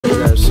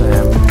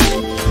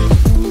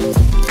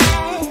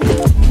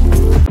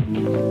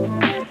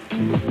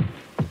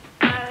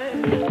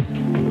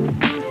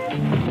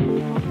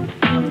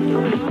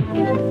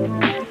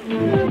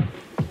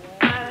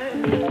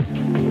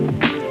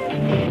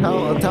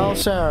tell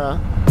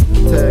Sarah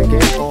to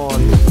get on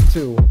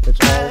too. It's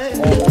all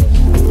of us.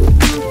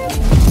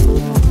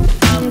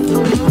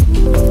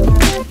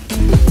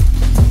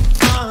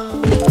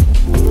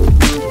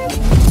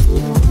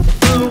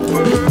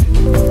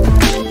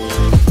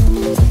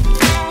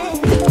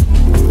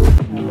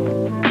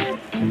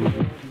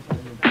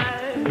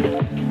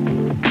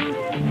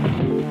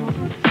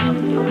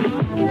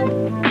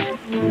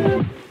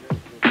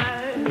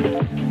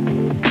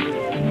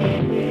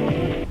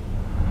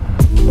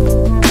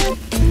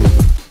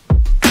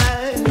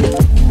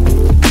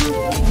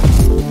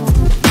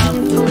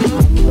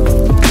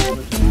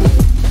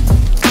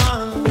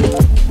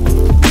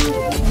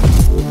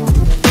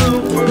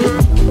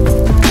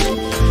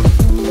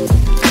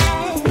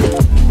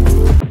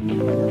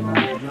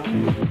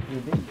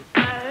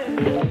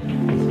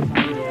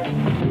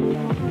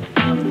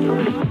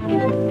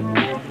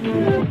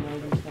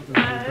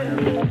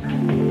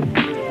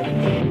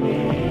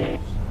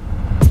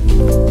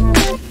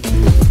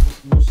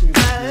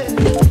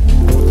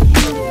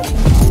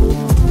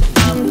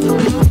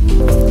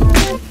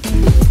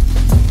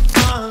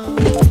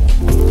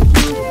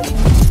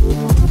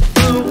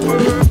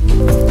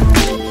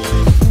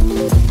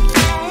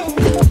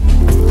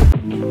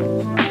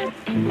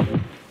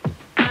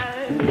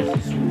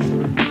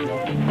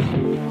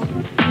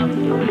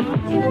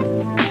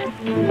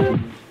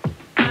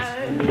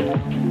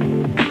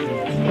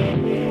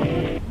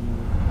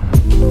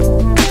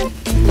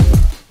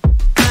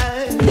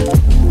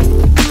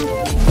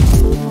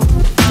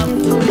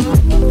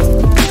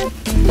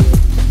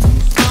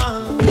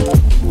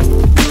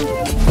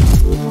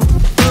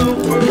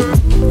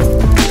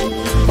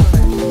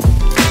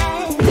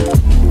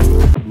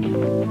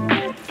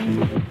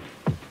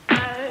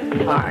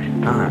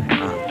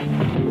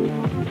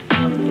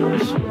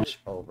 Switch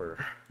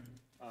over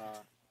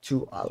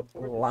to a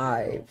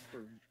live.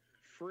 For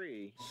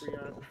free, you don't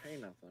have to pay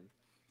nothing.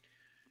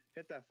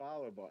 Hit that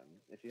follow button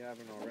if you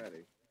haven't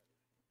already.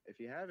 If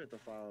you have hit the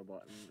follow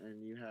button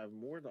and you have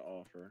more to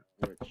offer,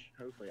 which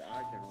hopefully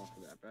I can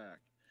offer that back,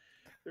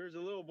 there's a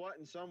little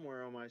button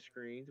somewhere on my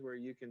screen where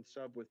you can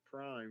sub with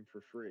Prime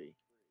for free.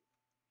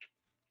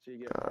 So you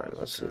get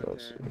awesome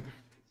content,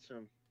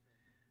 some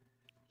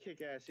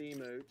kick-ass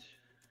emotes,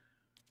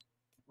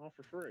 all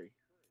for free.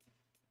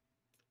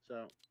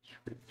 So,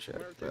 check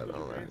that. I don't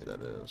know who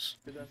that is.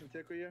 If it doesn't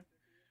tickle you,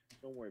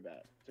 don't worry about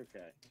it. It's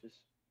okay.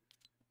 Just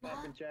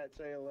pop in chat,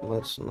 say hello.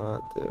 Let's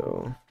not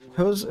do.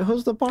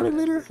 Who's the party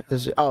leader?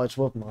 Is it? Oh, it's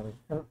wolfmommie.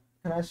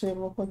 Can I see it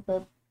real quick,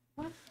 babe?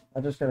 I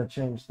just gotta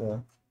change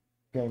the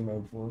game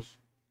mode for us.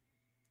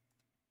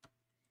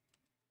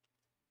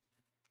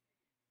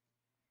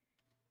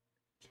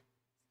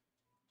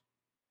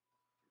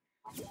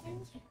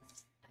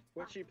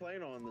 What's she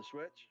playing on, the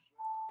Switch?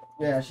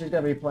 Yeah, she's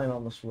gonna be playing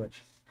on the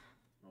Switch.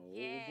 Oh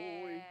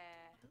boy.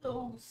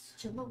 Oh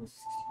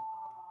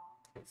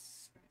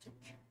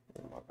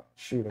my god,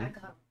 shoot him.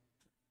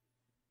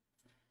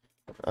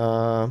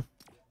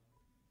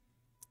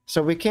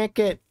 So we can't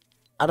get,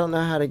 I don't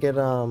know how to get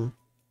her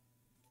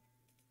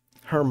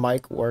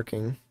mic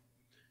working.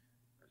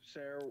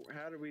 Sarah,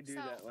 how did we do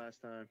that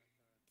last time?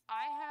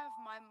 I have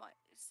my mic,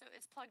 so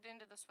it's plugged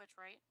into the Switch,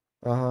 right?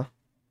 Uh-huh.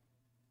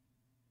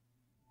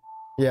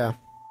 Yeah.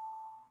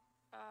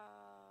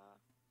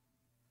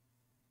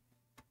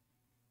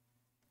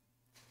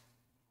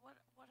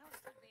 What else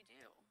did we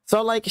do?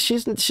 So like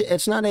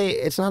it's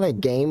not a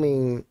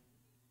gaming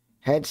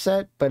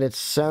headset, but it's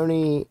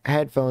Sony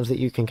headphones that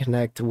you can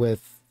connect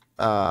with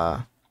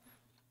a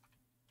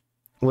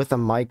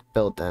mic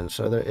built in.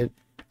 So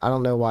I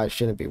don't know why it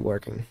shouldn't be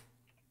working.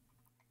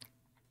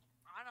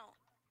 I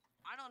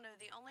don't know.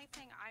 The only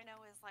thing I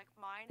know is like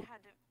mine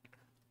had to,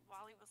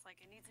 Wally was like,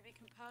 it needs to be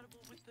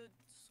compatible with the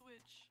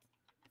Switch.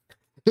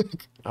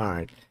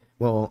 Alright.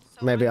 Well,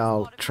 so maybe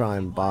I'll try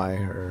and buy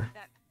her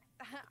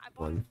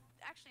one.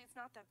 Actually, it's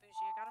not that bougie.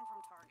 I got them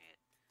from Target.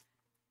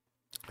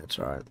 That's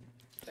right.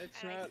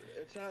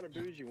 It's not a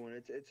bougie one.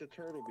 It's a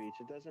Turtle Beach.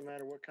 It doesn't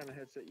matter what kind of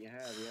headset you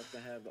have. You have to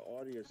have the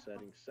audio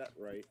settings set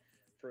right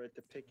for it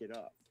to pick it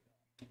up.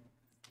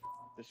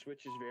 The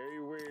Switch is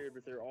very weird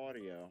with their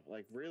audio.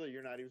 Like, really,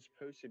 you're not even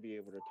supposed to be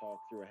able to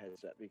talk through a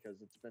headset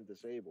because it's been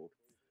disabled.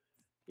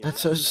 You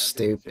That's so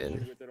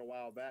stupid. With it a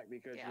while back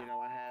because you know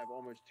I have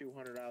almost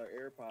 $200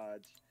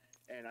 AirPods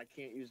and I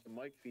can't use the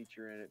mic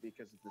feature in it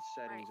because of the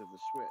settings of the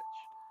Switch.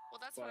 Well,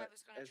 that's what I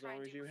was going to try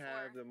and do. As long as you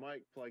have the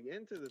mic plugged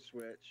into the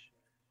Switch,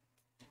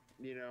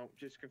 you know,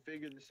 just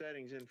configure the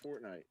settings in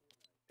Fortnite.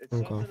 It's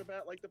something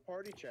about like the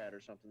party chat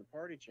or something, the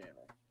party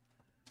channel.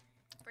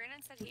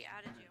 Brandon said he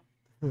added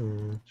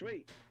you.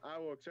 Sweet, I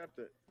will accept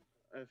it.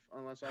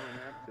 Unless I don't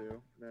have to,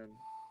 then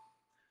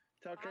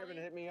tell Kevin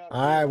to hit me up.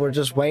 All right, we're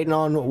just waiting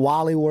on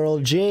Wally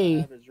World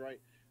G.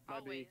 My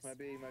B.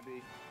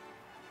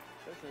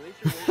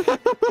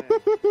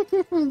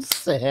 Listen,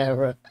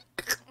 Sarah.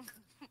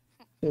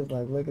 She's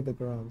like, look at the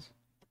crumbs.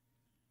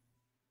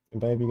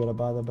 Baby, you gonna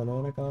buy the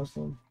banana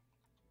costume?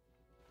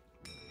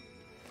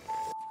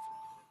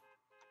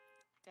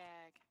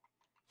 Dag.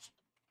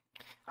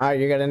 Alright,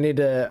 you're gonna need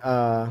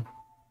to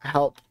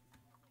help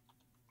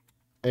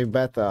a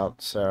Beth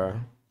out,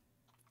 Sarah.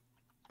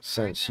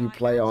 Since you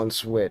play on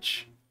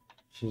Switch,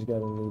 she's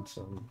gonna need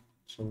some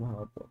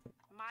help with it.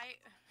 My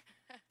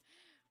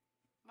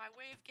my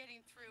way of getting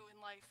through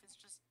in life is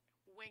just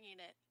winging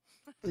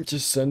it.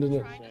 Just sending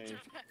it. Trying to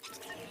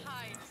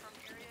hide from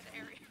area to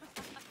area.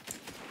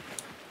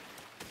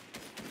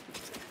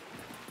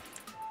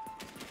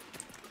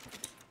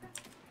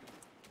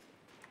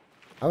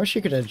 I wish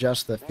you could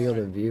adjust the field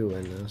of view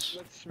in this.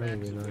 Let's smack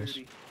That'd be some nice.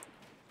 booty.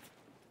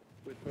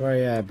 Where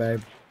you at,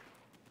 babe?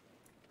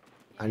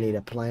 I need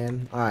a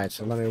plan. Alright,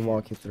 so let me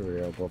walk you through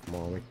here,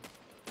 wolfmommie.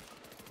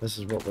 This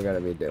is what we're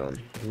gonna be doing.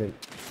 I mean,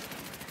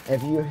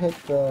 if you hit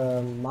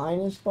the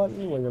minus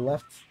button where your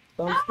left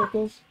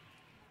thumbstick is.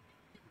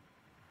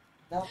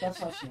 No,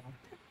 that's us now.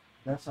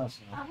 That's us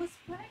now.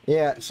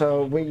 Yeah,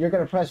 so you're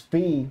gonna press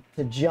B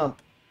to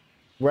jump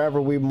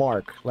wherever we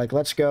mark. Like,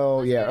 let's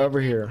go, yeah,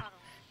 over here.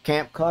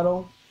 Camp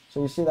Cuddle.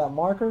 So you see that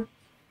marker?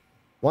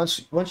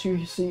 Once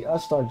you see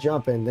us start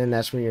jumping, then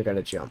that's when you're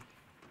gonna jump.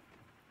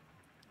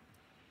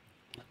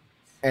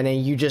 And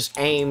then you just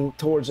aim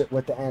towards it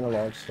with the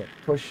analog stick.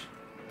 Push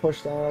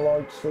the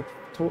analog stick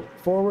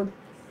forward.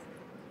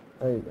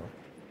 There you go.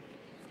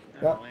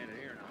 Yep.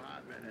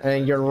 And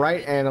then your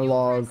right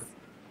analog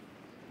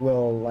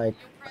will like.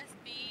 You press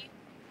B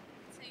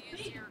to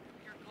use your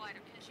glider.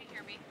 Can she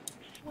hear me?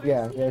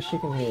 Yeah, she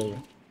can hear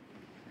you.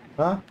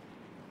 Huh?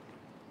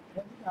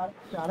 Yeah,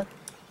 got it.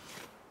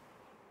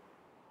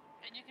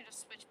 And you can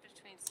just switch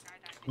between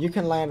skydiving. You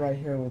can land right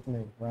here with me,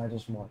 where I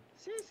just marked.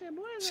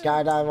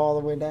 Skydive all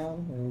the way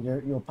down, and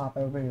you'll pop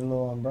over your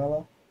little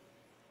umbrella.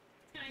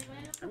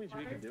 That means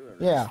we can do it.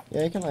 Right?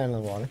 Yeah, you can land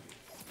in the water.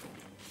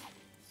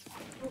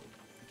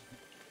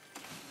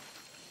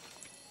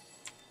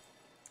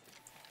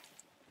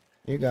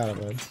 You got it,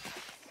 bud. Yeah,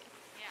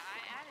 I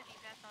added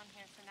Yvette on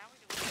here, so now we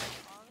do it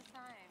all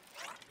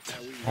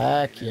the time.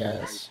 Heck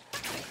yes.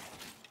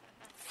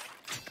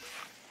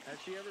 Has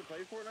she ever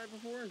played Fortnite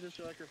before? Is this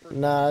like her first?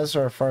 Nah, this is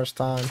her first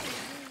time. She's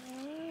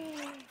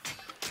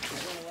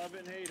gonna love it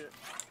and hate it.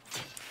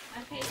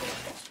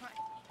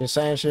 You're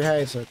saying she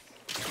hates it.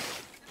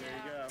 There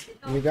you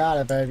go. You got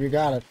it, babe. You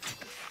got it.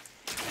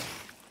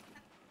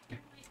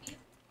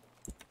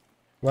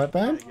 What,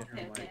 babe? Get her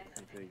mic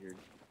configured.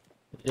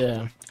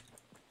 Yeah.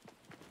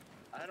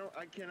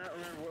 I cannot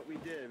remember what we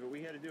did, but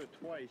we had to do it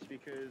twice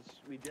because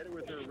we did it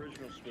with her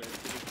original Switch.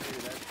 So we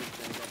created that Switch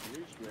and got the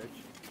new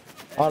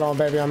Switch. Hold on,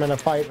 baby. I'm in a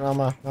fight, and I'm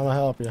gonna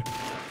help you.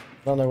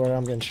 Don't know where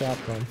I'm getting shot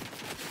from.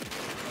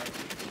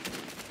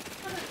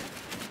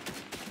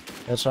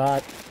 That's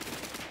right.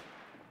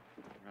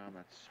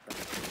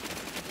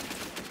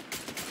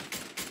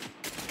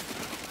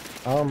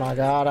 Oh my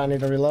God! I need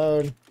to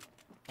reload.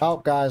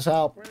 Help, guys!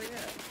 Help! Where are they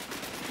at?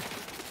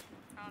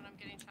 Oh, and I'm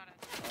getting shot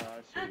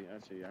at.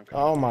 I see. I'm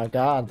coming. Oh my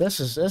God! This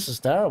is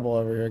terrible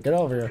over here. Get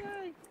over here.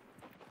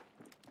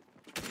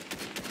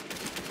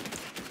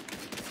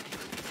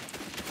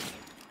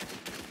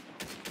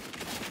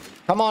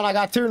 Come on! I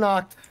got two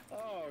knocked.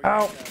 Oh,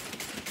 Out.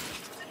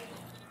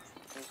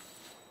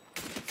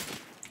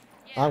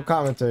 Yeah. I'm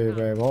coming to you,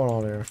 babe. Hold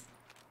on here.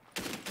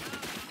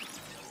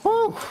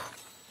 Whew.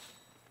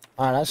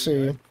 Alright, I see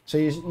you. So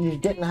you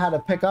getting how to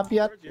pick up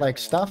yet? Like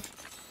stuff?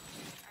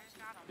 I just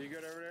got him. You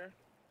good over there?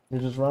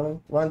 You're just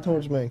running? Run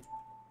towards me.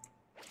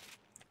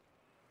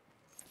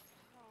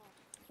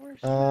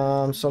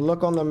 So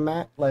look on the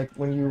map, like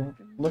when you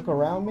look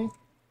around me,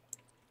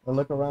 or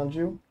look around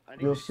you,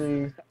 you'll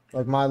see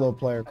like my little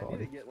player I need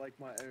to card. get like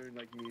my own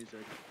like music.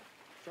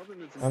 Something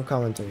that's I'm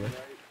coming to you. right?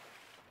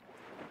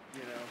 You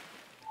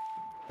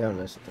know. Don't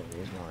listen to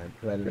me, he's mine.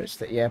 Predator is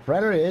thick. Yeah,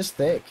 Predator is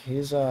thick.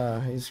 He's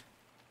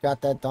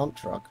got that dump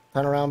truck.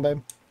 Turn around,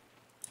 babe.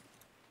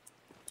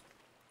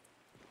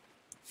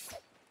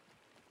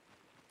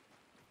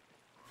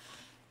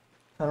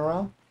 Turn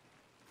around.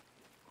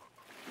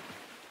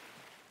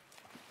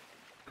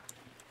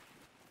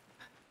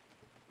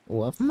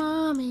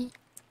 Wolfmommie.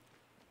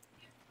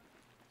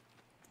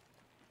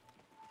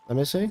 Let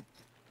me see.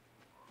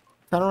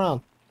 Turn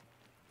around.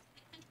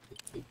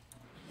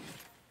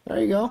 There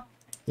you go.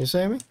 You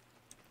see me?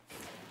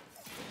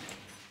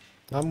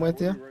 I'm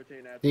with you.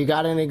 Do you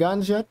got any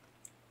guns yet?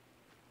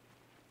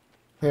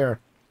 Here.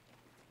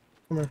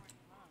 Come here.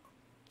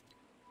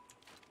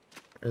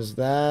 There's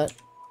that.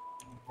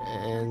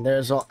 And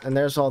there's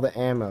all the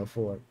ammo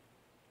for it.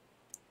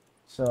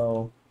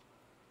 So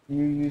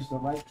you use the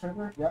right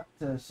trigger, yep,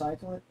 to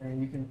cycle it, and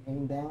you can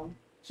aim down.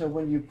 So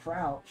when you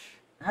crouch,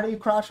 how do you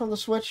crouch on the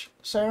Switch,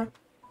 Sarah?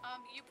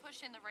 You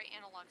push in the right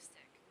analog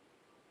stick.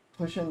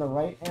 Push in the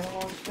right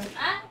analog stick.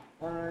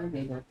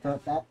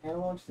 That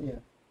analog stick.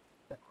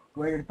 Yeah.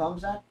 Where your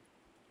thumb's at?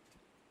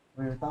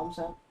 Where your thumb's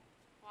at?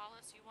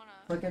 Wallace, you wanna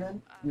Click it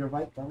in. Your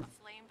right thumb.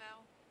 a flame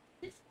bow?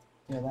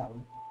 Yeah, that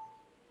one.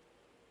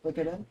 Click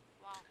it in.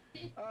 Wow.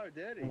 Oh,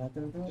 did he? And that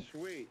didn't do it.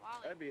 Sweet.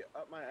 That'd be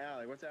up my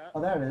alley. What's that?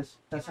 Oh, there it is.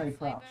 That's how want you a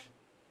flame crouch.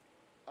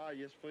 Oh,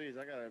 yes, please.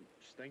 I got a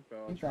stink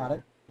bow. You got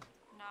it.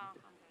 No, I'm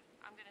good.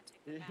 I'm gonna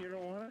take the You, back. you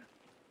don't want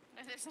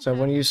No, there's So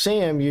when you see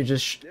him, you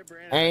just to? Yeah,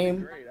 Brandon, that'd be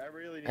aim great. I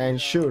really need,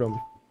 and shoot him.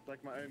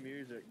 Like my own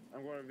music.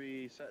 I'm going to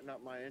be setting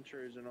up my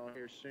intros and all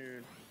here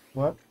soon.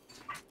 What?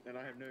 And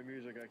I have no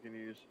music I can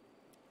use.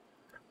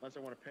 Unless I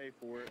want to pay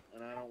for it,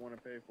 and I don't want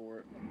to pay for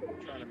it.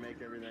 I'm trying to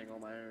make everything on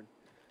my own.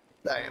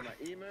 Damn. I've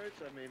made my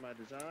emotes, I've made my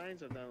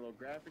designs, I've done a little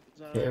graphic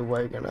design. Yeah,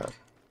 waking up.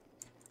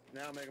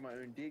 Now I'm making my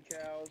own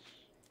decals.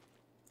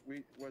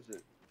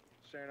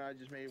 Sarah and I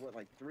just made, what,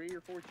 like 3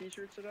 or 4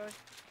 t-shirts today?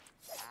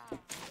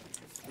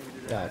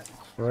 Got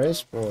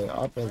Chris boy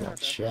up in the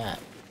chat.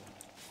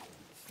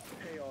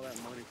 Pay all that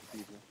money for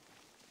people.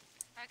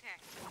 Okay.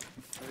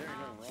 There ain't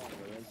nothing wrong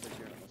with it. I'm taking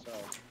care of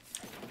myself.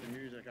 The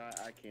music,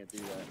 I can't do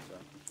that, so.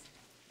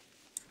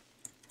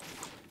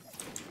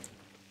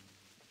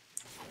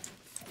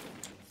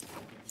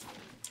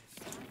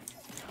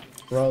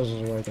 Rose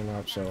is waking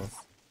up, so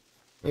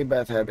we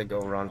Beth had to go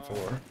run for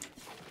her.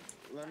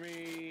 Let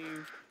me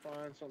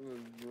find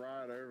something to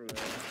ride over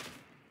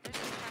there.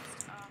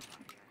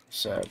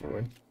 Sad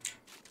boy.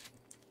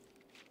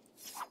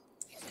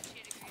 You said she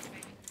had a green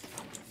baby.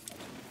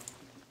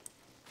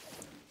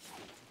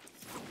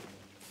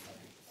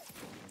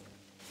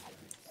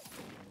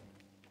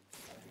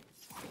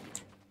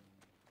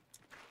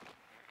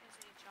 There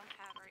is a jump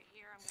pad right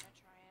here. I'm gonna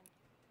try and.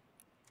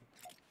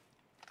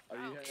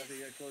 Are you have to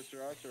get closer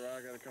to us, or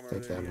I gotta come over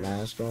Take there? that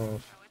mask off.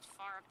 Oh, it's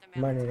far up the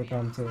Might mountain. need to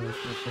come to this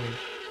machine.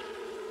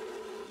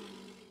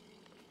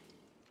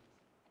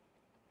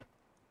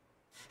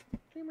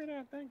 Give me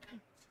that thing.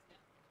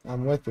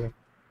 I'm with you.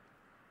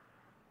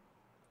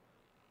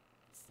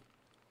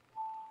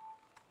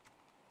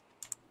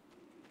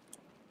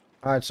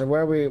 All right, so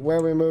where we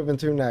moving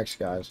to next,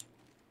 guys?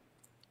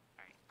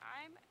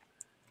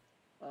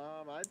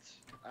 Alright,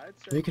 I'd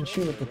say You can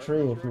shoot at the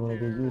tree if you want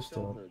to get used to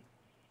it.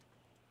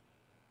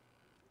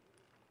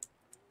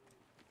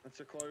 That's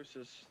the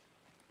closest.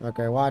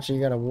 Okay, watch, you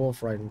got a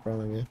wolf right in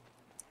front of you.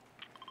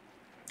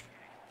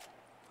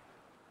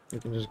 You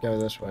can just go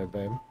this way,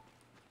 babe.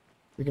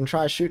 You can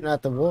try shooting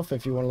at the wolf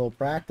if you want a little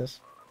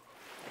practice.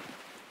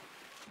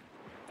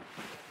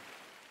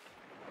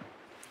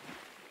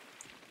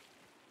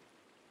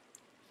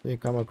 So you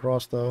come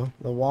across the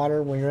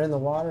water. When you're in the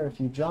water, if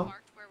you jump,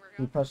 marked where we're you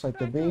going. press like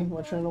the B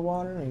once you're in the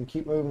water and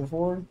keep moving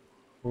forward.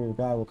 Your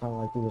guy will kind of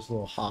like do this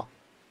little hop.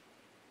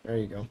 There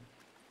you go.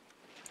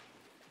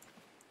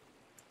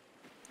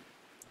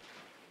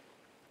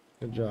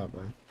 Good job,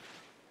 man.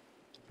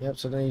 Yep,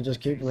 so then you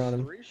just keep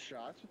running. 3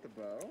 shots with the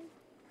bow?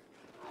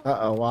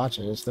 Uh-oh, watch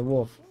it. It's the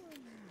wolf.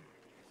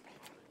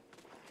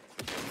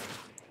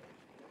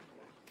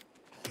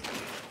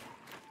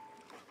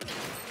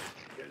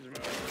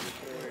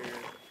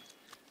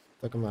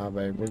 Took him out,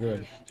 babe. We're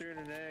good. Just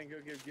tuning in, go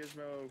give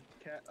Gizmo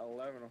Cat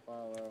 11 a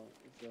follow.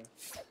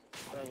 It's a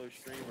fellow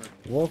streamer.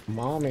 Wolf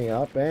mommy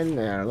up in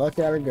there. Look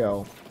at her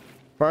go.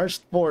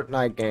 First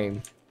Fortnite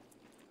game.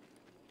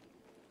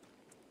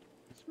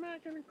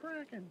 Smacking and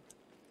cracking.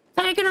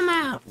 Taking him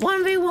out.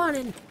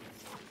 1v1.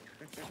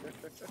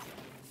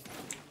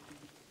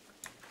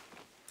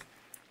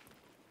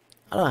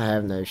 I don't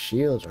have no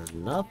shields or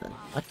nothing.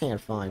 I can't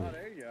find Oh, it.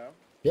 there you go.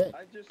 Yeah.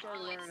 I just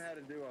started learning how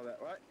to do all that.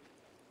 What?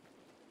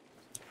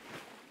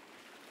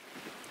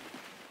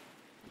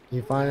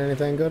 You find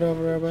anything good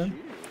over there, man?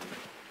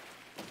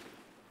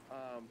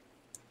 Um,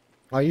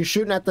 Are you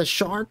shooting at the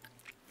shark?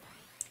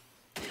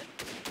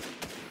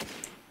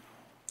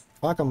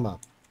 Fuck him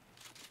up.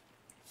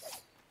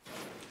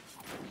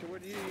 so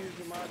what do you use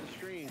to mod the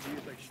streams? You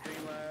use like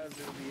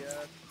Streamlabs,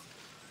 OBS?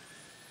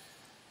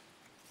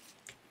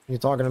 You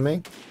talking to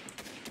me?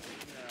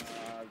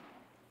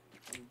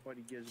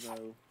 Buddy Gizmo.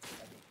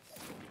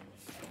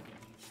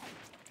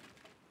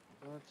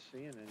 I'm not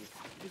seeing any.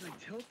 He's like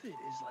Tilted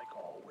is like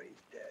always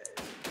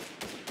dead.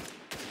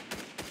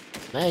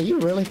 Man, you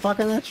really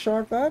fucking that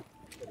shark up?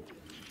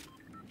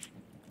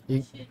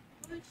 You...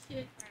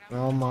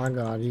 Oh my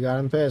god, you got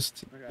him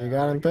pissed. Okay, You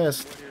got him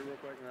pissed. Here real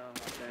quick now.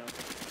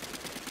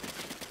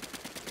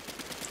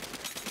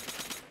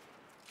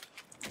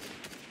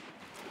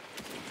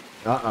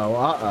 Uh-oh,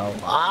 uh-oh.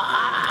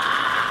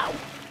 Ah!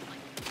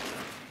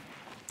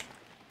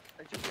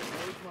 It just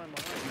blows my mind.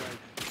 Like,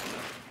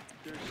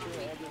 there's still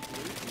all this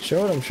loot.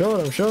 Shoot him, shoot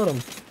him, shoot him.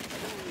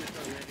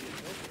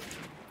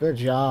 Good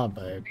job,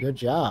 babe. Good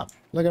job.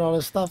 Look at all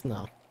this stuff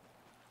now.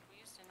 We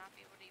used to not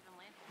be able to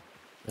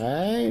even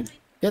land. Hey,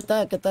 get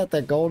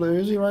that gold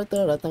Uzi right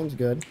there. That thing's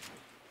good.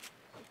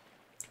 Oh,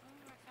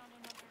 I found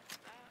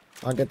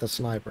another. I'll get the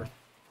sniper.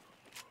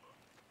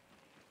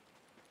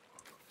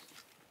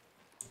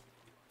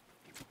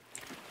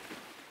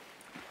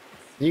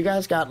 You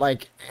guys got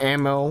like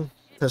ammo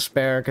to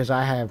spare? Because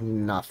I have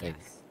nothing.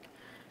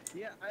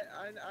 Yeah,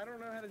 I don't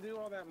know how to do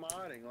all that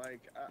modding. Like,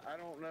 I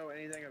don't know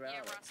anything about Yeah,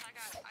 it. Russ,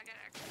 I got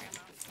extra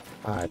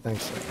ammo. Alright,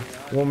 thanks.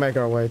 Sir. We'll make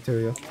our way to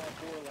you. I'm all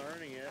for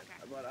learning it,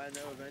 but I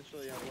know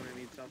eventually I'm going to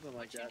need something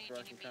like that so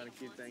I can kind of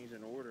keep things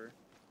in order.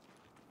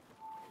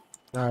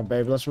 Alright,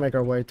 babe, let's make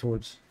our way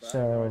towards But I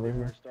Sarah have no over idea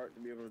where here. to start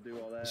to be able to do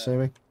all You that. see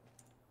me?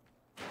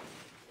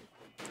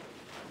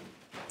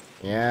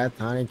 Yeah,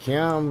 Tiny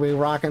Kim, we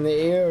rocking the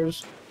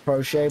ears.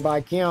 Crochet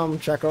by Kim,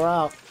 check her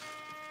out.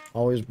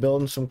 Always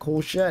building some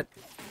cool shit.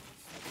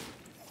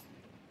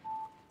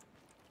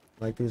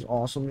 Like these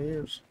awesome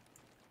ears.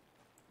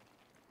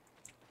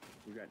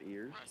 You got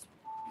ears?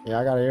 Yeah,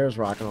 I got ears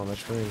rocking on the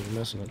screen. You're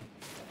missing it.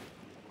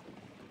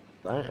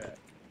 Damn.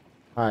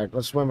 Alright,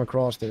 let's swim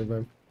across there,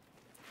 babe.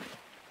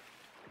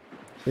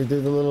 See,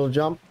 do the little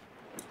jump.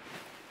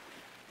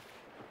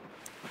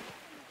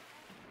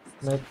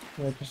 Make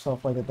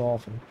yourself like a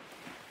dolphin.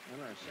 I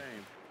know,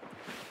 same.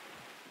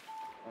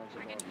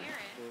 I can hear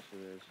it. Of course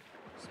it is.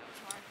 So it's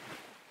hard.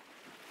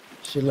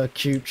 She look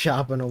cute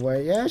chopping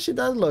away. Yeah, she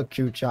does look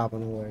cute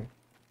chopping away.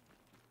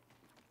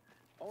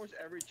 Almost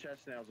every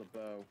chest now is a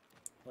bow.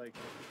 Like,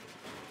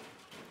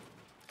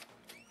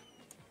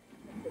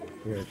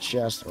 You're a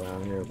chest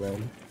around here, babe.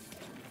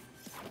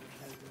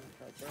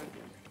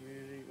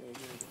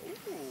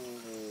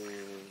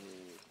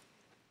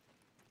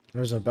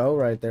 There's a bow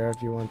right there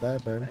if you want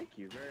that, babe. Thank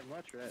you very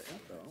much for that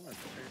info. I'm gonna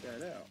figure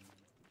that out.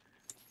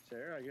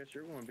 Sarah, I guess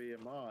you're gonna be a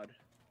mod.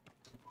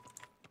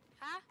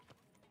 Huh?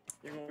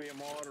 You're gonna be a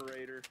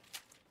moderator.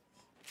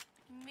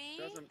 Me?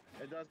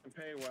 It doesn't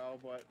pay well,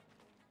 but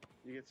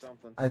you get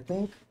something. I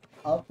think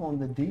up on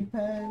the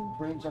D-pad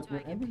brings up Do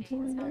your I get paid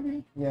inventory, something?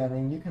 maybe? Yeah,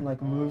 then you can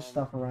like move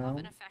stuff Love around.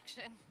 and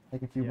affection.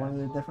 Like if you Yes.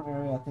 wanted a different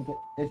area, I think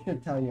it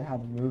should tell you how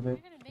to move You're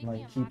it, gonna make me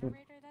like a keep it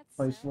moderator? That's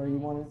placed so where you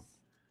want it. nice.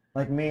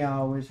 Like me, I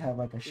always have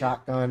like a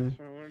shotgun. That's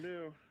what I wanna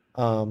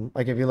do.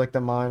 Like if you looked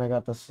at mine, I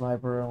got the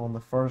sniper on the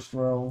first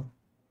row,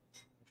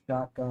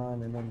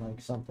 shotgun, and then like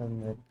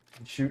something that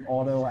can shoot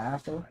auto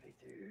after. Buddy,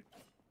 dude.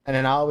 And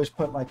then I always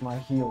put like my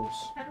heals.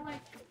 How do I?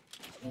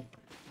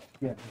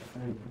 Yeah,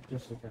 there you go,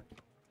 just like that.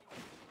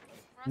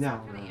 Russ, No,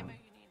 what kind of no. ammo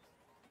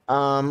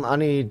you need? I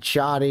need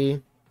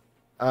shoddy,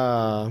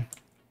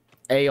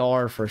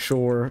 AR for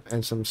sure,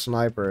 and some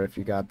sniper if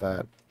you got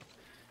that.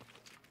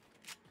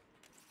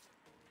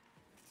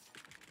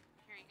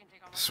 Here, you can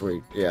take all my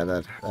Sweet, stuff. yeah,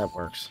 that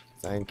works.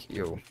 Thank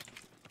you.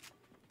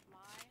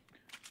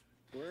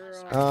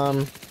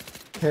 We're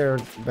Here,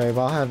 babe,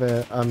 I'll have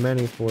a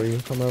mini for you.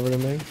 Come over to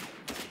me.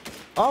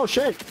 Oh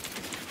shit!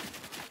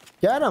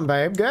 Get him,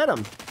 babe, get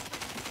him.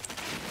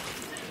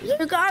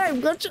 You got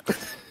him. Good job.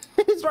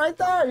 He's right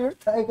there. You're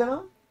taking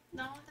him.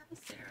 No, that was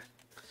Sarah.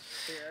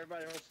 here,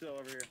 everybody hold still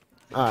over here.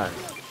 All right.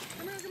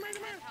 Come here, come here,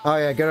 come here. Oh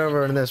yeah, get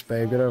over in this,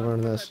 babe. Get over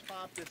in this. I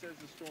popped this as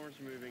the storm's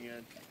moving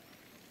in.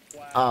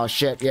 Wow. Oh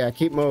shit! Yeah,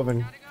 keep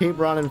moving. Keep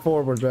running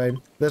forward, babe.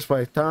 This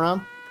way. Turn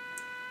around.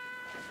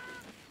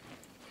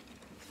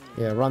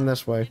 Yeah, run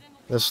this way.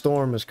 The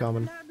storm is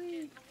coming.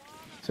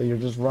 So you're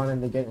just running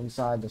to get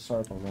inside the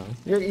circle now.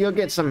 You'll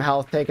get some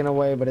health taken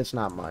away, but it's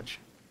not much.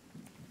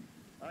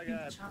 I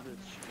got this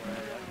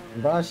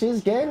spray. Bro,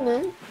 she's getting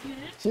it.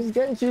 She's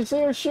getting. You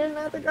see her shooting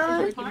at the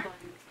guy?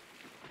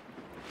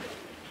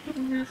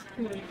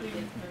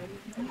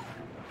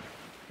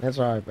 That's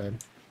alright, babe.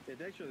 Yeah,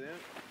 thanks for the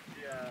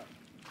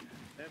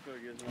info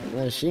gives me.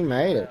 Yeah, she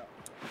made it.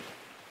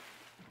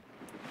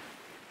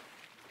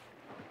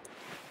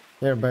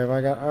 Here, babe,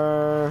 I got,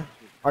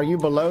 are you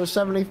below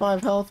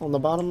 75 health on the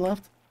bottom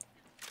left?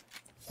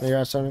 Oh, you're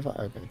at 75?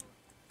 Okay. You better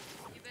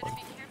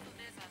be careful,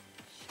 there's a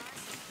shark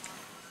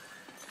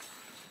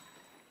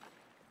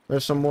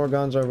There's some more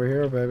guns over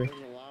here, baby.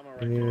 There's a llama You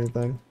right need there.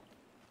 anything?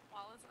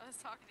 Wallace, I was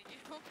talking to you.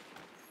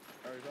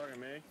 Are you talking to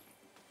me?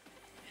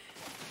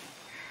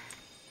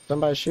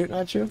 Somebody shooting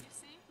at you? You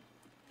see?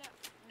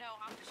 No,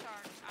 I'm the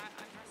shark. I'm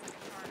dressed like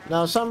a shark.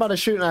 No, somebody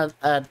shooting at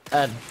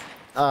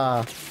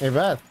hey,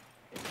 Beth.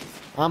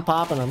 I'm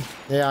popping him.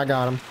 Yeah, I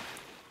got him.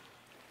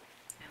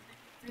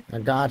 I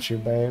got you,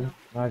 babe.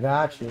 I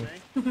got you.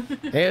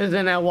 He was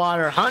in that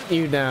water hunting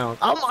you down.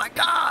 Oh my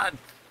god!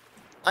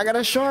 I got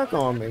a shark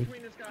on me.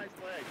 Between this guy's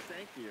legs,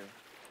 thank you.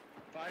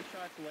 5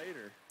 shots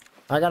later.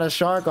 I got a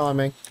shark on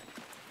me.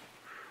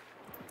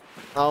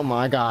 Oh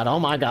my god, oh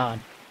my god.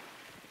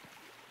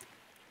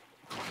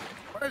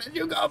 Where did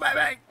you go,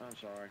 baby? I'm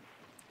sorry.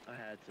 I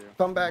had to.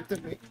 Come back to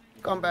me.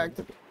 Come back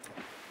to me.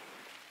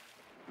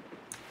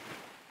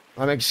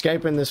 I'm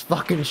escaping this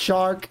fucking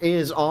shark. He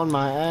is on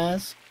my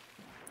ass.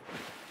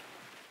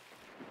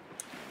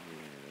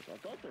 Yes, I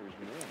thought there was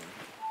more.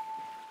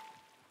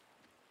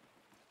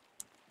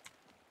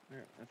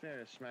 Here, I think I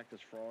just smacked this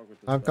frog with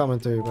this. I'm coming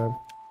to you, babe.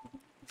 Wallace,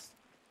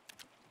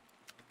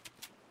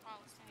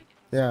 can you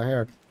get Yeah,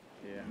 here.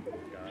 Yeah,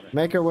 got it.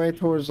 Make your way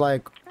towards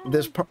like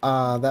this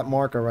that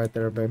marker right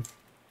there, babe.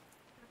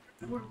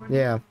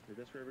 Yeah. Is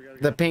this where we gotta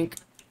The go? pink.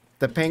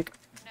 The pink.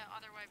 No,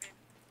 other way, babe.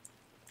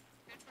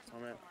 Good for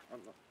I'm, some at,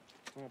 homework.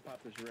 I'm gonna pop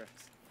this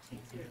rift.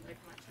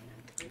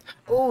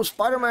 Oh,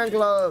 Spider-Man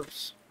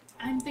gloves.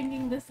 I'm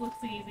thinking this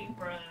looks easy,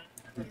 bruh.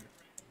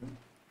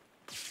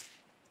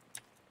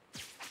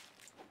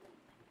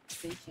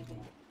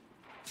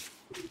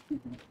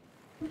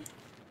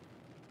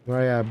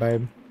 Where you at,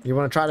 babe? You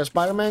want to try the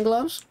Spider-Man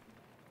gloves?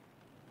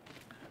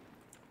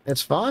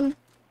 It's fun.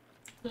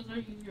 Those are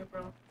easier,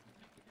 bro.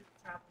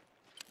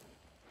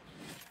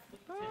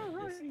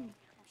 Alright. I'm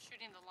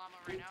shooting the llama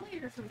right now.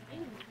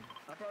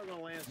 I'm probably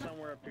gonna land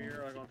somewhere up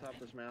here, like on top of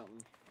this mountain.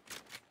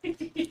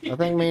 I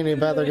think me and you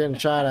Beth are getting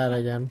shot at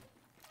again.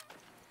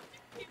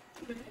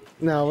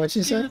 No, what'd she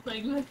She say? was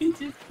like, let me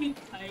just keep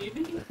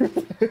hiding.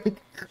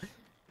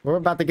 We're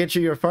about to get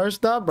you your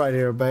first dub right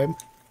here, babe.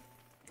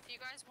 If you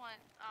guys want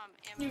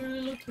You ammo,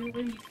 really looked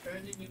over, you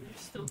turned, and you were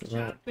still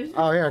Right. chopping.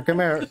 Oh, here, come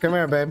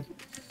here, babe.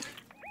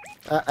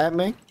 At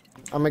me.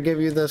 I'm gonna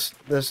give you this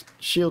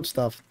shield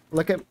stuff.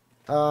 Look at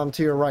to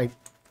your right,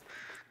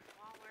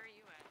 well, where are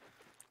you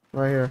at?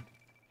 right here.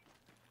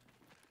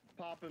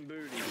 Popping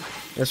booty.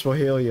 This will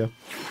heal you.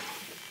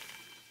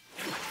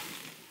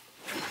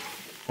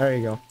 There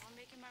you go. I'm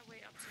making my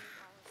way up to you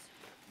guys.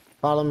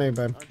 Follow me,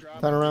 babe. I'm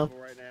dropping Turn around.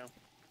 people right now.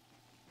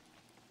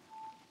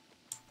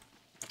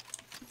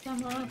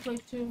 Somehow I play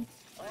too.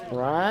 Oh,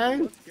 Right.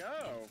 let's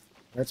go.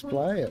 Let's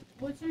play it.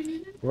 What's your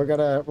unit? We're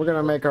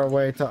gonna make our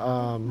way to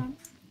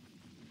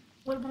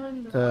What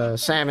about the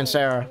Sam and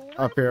Sarah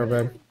up here,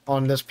 babe.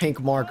 On this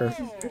pink marker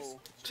Oh,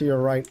 to your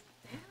right.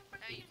 Oh,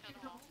 you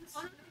killed them all.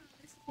 Oh, no,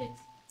 it's his.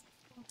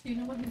 Do you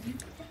know what his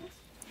unit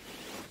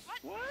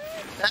is?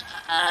 what?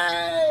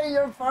 Hey,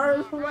 your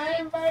first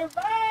win,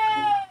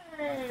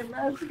 baby!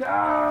 Let's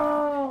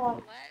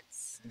go!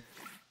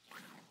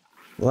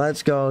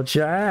 Let's go,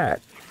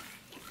 chat.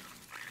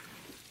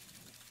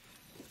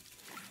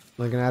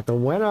 Looking at the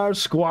winner Here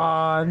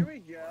squad. we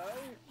go.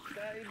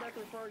 Daddy got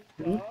the first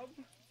dub.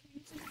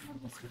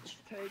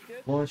 Take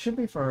it. Well, it should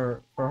be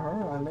for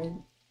her. I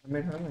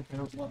made her an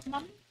account. What,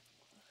 mommy?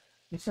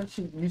 You said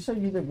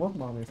you did wolf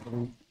mommy for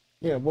me.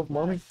 Yeah, wolf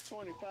mommy.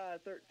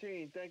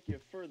 2513. Thank you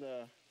for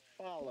the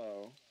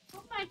follow.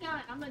 Oh my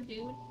god, I'm a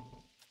dude.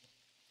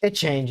 It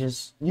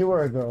changes. You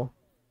were a girl.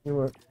 You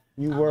were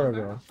a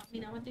girl. I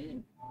mean, I'm a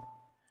dude.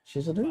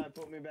 She's a dude. Might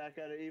put me back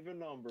at an even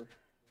number.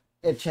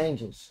 It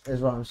changes, is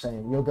what I'm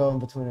saying. You'll go in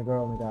between a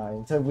girl and a guy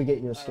until we get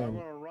you a I'm skin.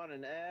 gonna run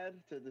an ad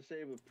to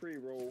disable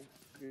pre-roll.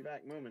 Be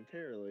back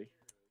momentarily.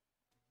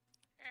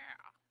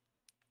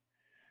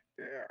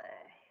 Yeah. Yeah.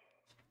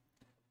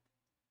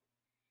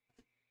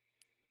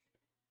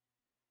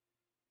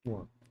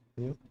 What?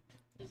 You?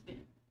 Just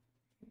kidding.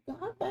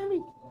 God,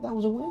 baby, that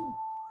was a win.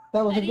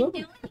 That was I a didn't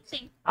good do one.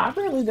 anything. I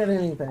barely did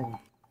anything.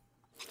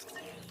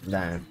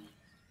 Damn.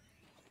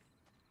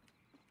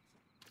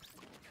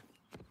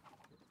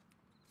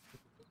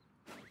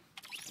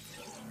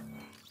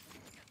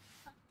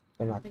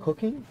 They're not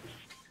cooking?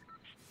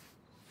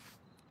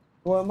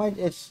 Well,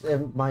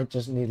 it might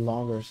just need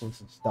longer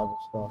since it's double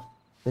stuff.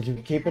 Did you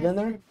keep it in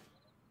there?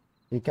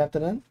 You kept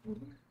it in?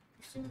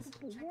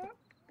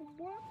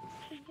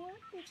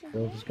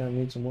 So it's gonna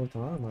need some more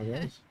time, I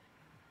guess.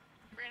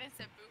 Brandon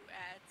said boo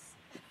ads.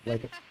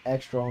 Like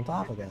extra on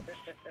top of that.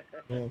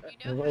 Yeah.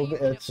 You know how you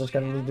get It's just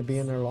gonna need to be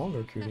in there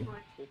longer, cutie.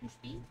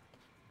 Speed?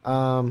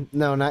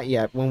 No, not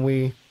yet.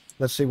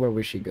 Let's see where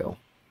we should go.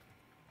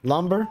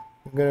 Lumber?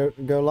 Go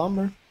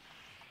lumber.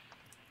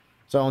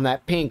 So on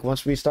that pink,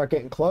 once we start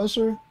getting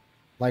closer,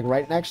 like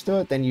right next to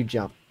it, then you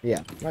jump.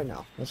 Yeah, right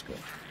now. Let's go. If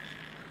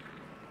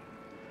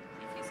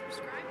you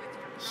subscribe with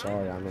your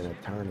Sorry, I'm an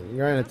attorney.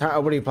 You're an attorney.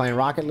 Oh, what are you playing?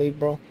 Rocket League,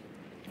 bro?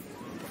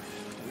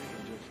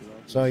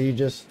 So you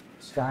just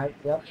Skype.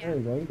 Yep, there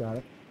you go. You got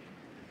it.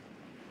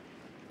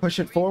 Push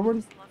it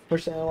forward.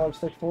 Push the analog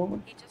stick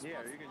forward. He just Yeah,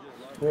 wants you can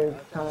just love We're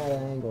it. kind of at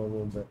an angle a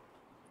little bit.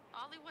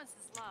 all he wants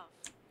is love.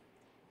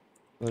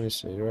 Let me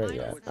see. Where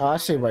you at? Oh, I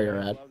see where you're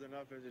at.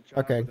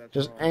 Okay,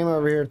 just aim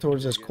over here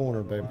towards this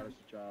corner, babe.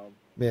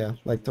 Yeah,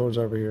 like towards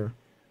over here.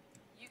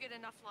 You get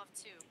enough love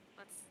too.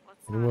 Let's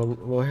And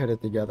we'll hit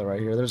it together right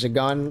here. There's a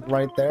gun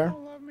right there.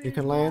 You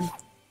can land.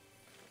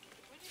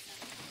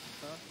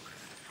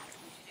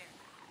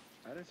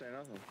 I didn't say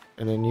nothing.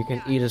 And then you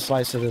can eat a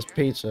slice of this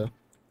pizza.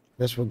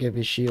 This will give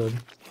you shield.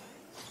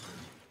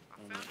 I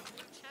found a blue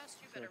chest.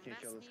 You So I better can't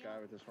kill mess this me guy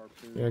up. with this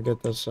harpoon. Yeah,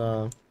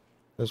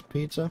 get this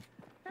pizza.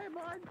 Hey,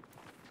 bud.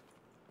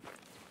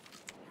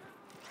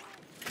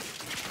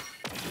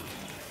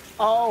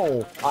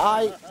 Oh,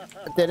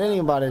 did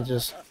anybody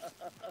just...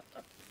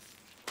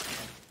 I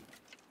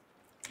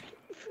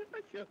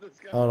killed this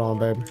guy Hold on,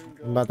 with a babe. harpoon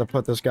I'm about to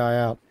put this guy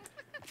out.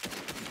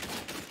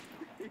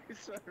 He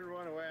started to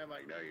run away. I'm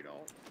like, no, you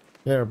don't.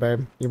 Here,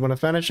 babe. You want to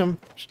finish him?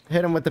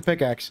 Hit him with the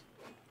pickaxe.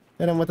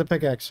 Hit him with the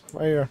pickaxe.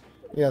 Right here.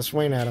 Yeah,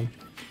 swing at him.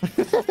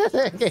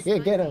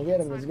 Get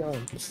him. He's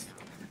going.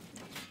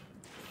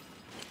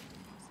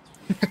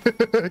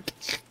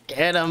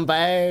 Get him,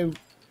 babe.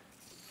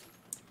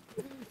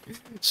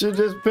 She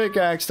just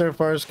pickaxed her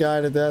first guy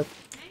to death.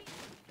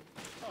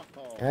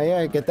 Oh,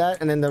 Yeah, get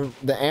that, and then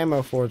the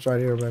ammo for it's right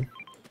here, babe.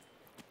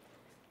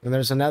 And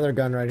there's another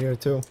gun right here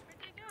too. Where'd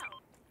they go?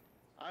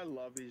 I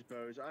love these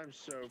bows. I'm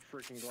so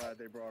freaking glad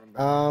they brought them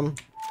back. I'm about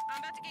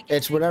to get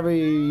It's whatever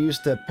you use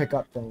to pick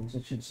up things.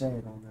 It should say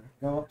it on there.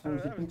 Go up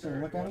towards the That was pizza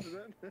and look at it.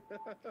 wasn't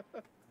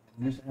it?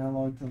 Use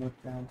analog to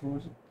look down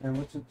towards it. And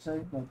what's it say?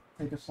 Like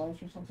take a slice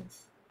or something?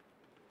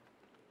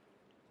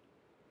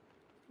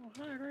 Oh,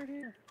 hi, right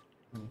here.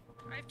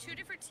 I have two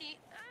different teeth.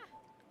 Ah.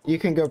 You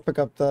can go pick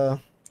up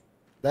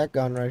that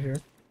gun right here.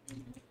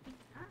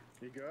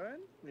 You good?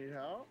 Need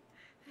help?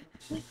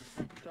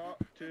 Talk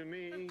to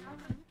me. I'm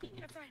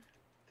fine.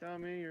 Tell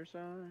me your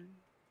sign.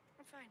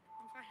 I'm fine.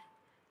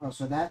 I'm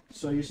fine. Oh,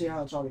 so you see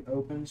how it's already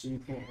open, so you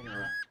can't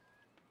interact.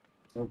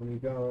 So when you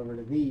go over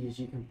to these,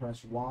 you can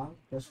press Y,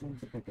 this one,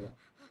 to pick it up.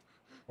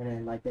 And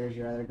then, like, there's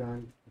your other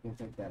gun. You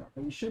can pick that up.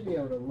 But you should be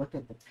able to look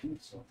at the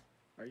pizza.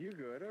 Are you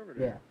good over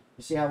there? Yeah.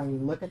 You see how when you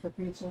look at the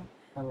pizza,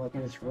 kind of like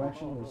in its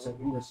direction, it said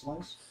eat a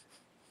slice?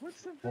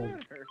 What's the Oh. matter?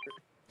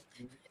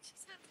 I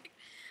just had like,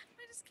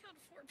 I just killed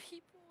 4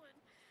 people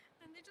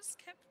and they just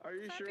kept. Are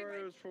you clapping sure my-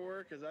 it was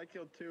 4? Because I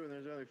killed 2 and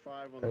there's only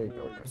 5 on There the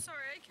you Oh, board. I'm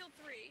sorry, I killed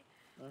 3.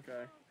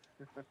 Okay.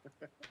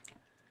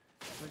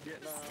 We're getting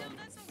But still,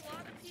 that's a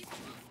lot of people.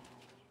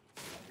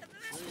 And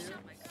then I just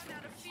shot my gun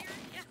out of fear.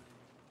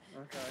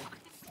 Yeah. Okay.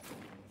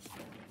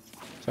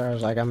 So I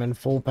was like, I'm in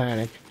full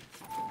panic.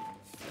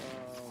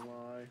 Oh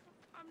my.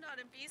 I'm not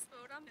in beast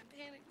mode. I'm in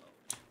panic mode.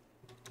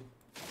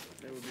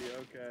 It would be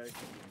okay.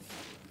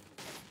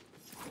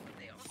 What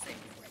they all say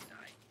before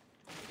I die.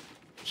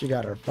 She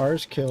got her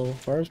first kill,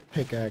 first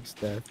pickaxe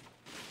death.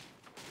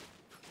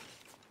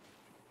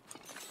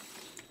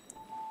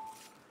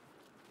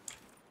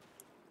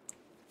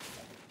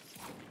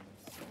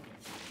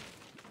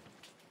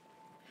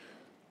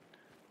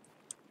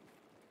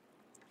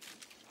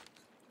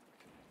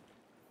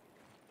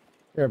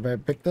 Here,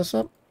 babe, pick this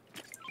up.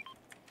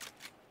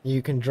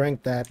 You can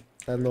drink that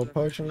little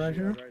potion right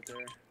here. Right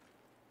there.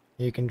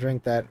 You can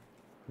drink that.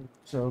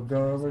 So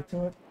go over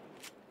to it,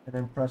 and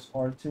then press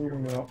R2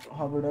 when you're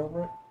hovered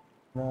over it.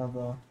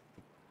 Now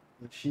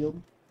the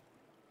shield.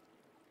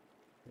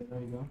 Okay, there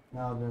you go.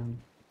 Now then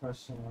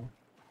press Ooh.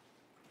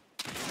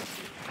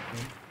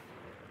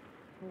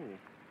 the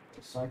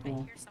I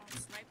cycle. hear someone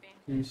sniping.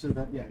 Do you see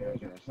that? Yeah, there you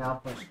go. Now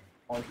press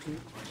R2,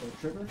 so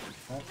trigger.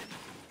 Right?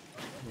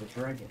 You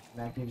drink it.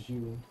 And that gives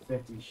you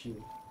 50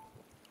 shield.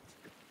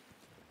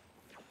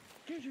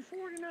 Gives you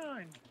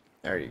 49.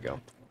 There you go.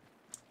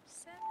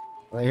 70.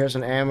 Well, here's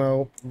an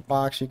ammo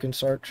box you can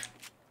search.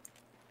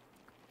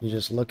 You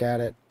just look at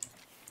it.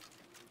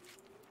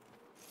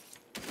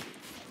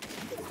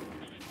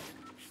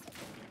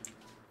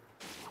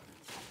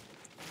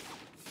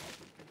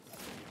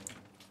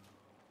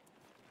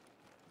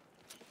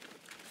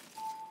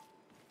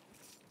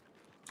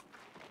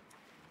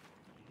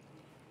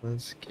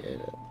 Let's get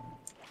it.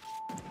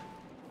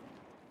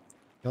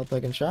 Y'all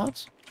taking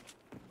shots?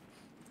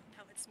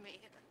 No, it's me.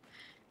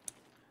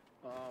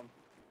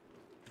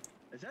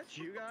 Is that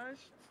you guys?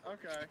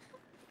 Okay.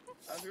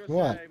 I was gonna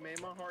What? say,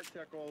 made my heart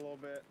tickle a little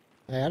bit.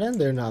 Hey, I didn't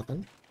do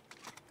nothing.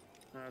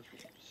 That's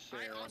I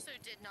Sarah also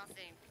did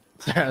nothing.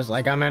 I was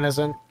like, I'm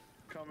innocent.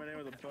 coming in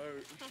with a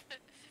boat.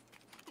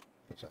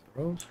 Is that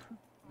Rose? I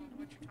don't know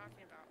what you're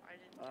talking about.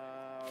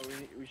 I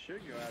didn't. We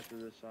should go after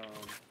this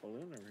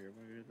balloon over here.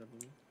 Wanna get that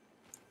balloon?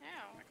 Yeah.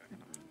 Oh my god.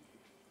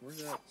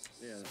 Where's that?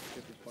 Yeah,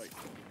 get this bike.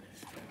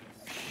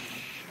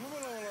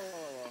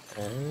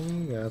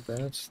 Okay, got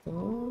that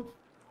stuff.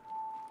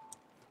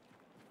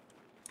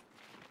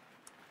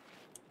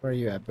 Where are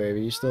you at,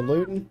 baby? You still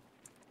looting?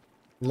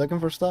 You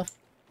looking for stuff?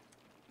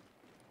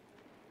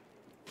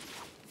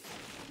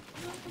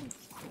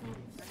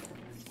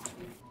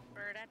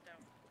 Birdetto.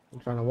 You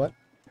trying to what?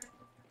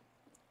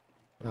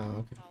 Oh,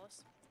 okay.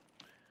 Wallace.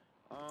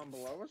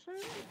 Below us maybe?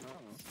 I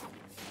don't know.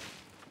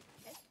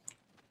 It's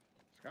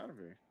gotta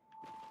be.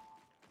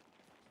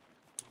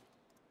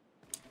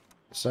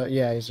 So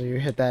yeah, so you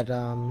hit that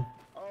Oh,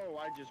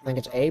 I just I think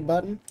it's messed A up.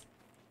 button,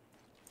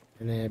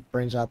 and then it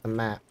brings out the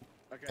map,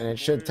 Okay, and it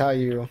should blue. tell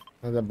you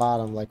at the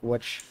bottom like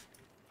which.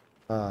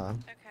 Okay.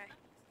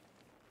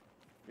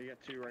 You got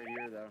 2 right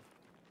here though.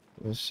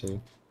 Let's see.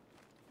 Okay.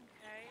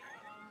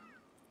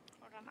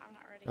 Hold on. I'm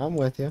not ready. I'm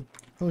with you.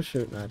 Who's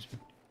shooting at you?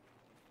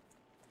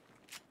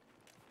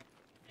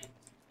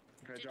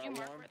 Okay, Did drop you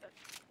mark one. where the?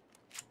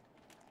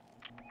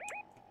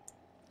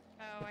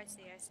 Oh, I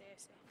see. His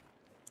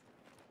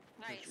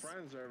Nice.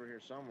 friend's over here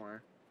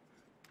somewhere.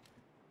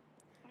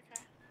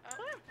 Okay.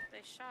 Oh, they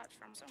shot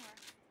from somewhere.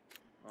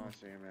 Oh, I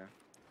see him,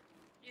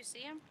 yeah. You see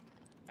him?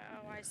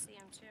 Oh, I see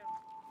him too.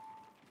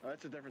 Oh,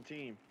 that's a different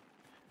team.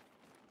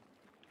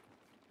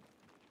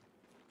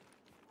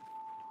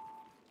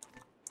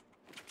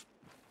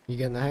 You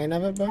getting the hang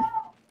of it, bud?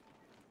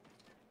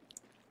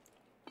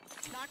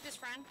 Knocked his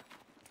friend.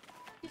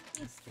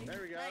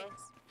 There we go. Nice.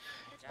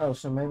 Good Oh, job.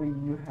 so maybe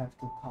you have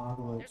to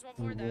toggle it. There's one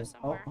more, to though, the-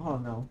 somewhere. Oh,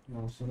 no.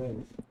 So there it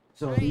is.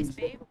 So Nice, he's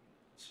babe.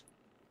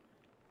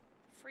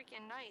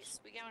 Freaking nice.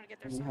 We going to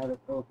get there you soon. had it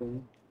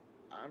open.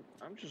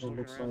 I'm just It looking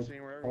looks around like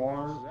seeing where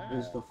everyone else R is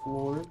is at. the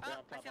floor. Oh,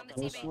 I found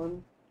the This teammate.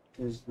 one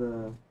is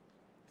the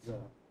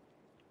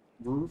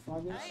roof, I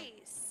guess.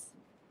 Nice.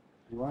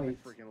 Right.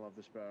 I freaking love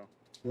this bow.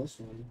 This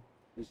one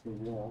is the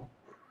wall.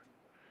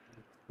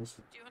 This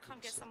one. Do you want to come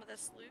get some of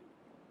this loot?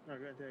 No,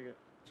 go ahead, take it.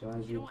 So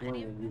as You you're want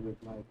any of playing, you would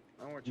like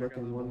I want to check look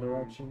out in the one balloon.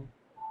 direction,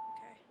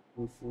 Okay.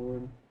 move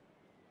forward.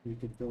 You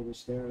could build a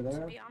stair To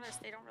there. be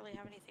honest, they don't really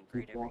have anything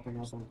great Keep over walking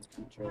here. up So on let's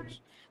the go. chairs.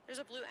 There's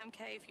a blue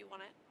MK if you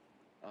want it.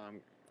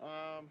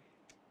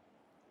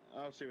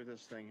 I'll see what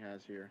this thing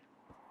has here.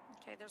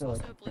 Okay, there's Feel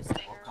also like a blue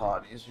stinger.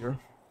 COD easier.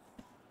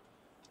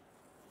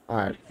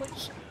 Alright.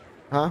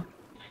 Huh?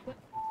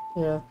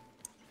 Yeah.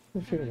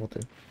 If you want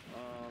to.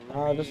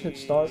 Just hit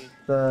start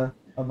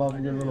above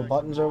your little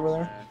buttons over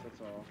there.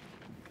 That's all.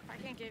 I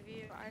can give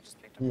you. I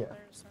just picked up Yeah. others,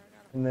 so I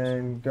got And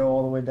then go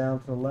all the way down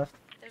to the left.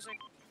 There's a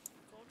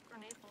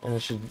And it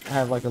should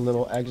have like a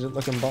little exit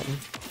looking button.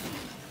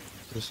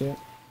 You see it?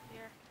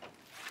 Here.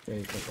 Yeah,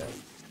 you click that.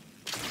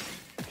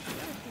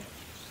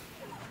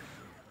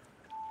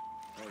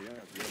 Oh yeah,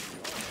 that's good.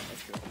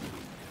 That's good.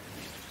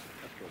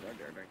 That's good right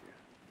there, thank you.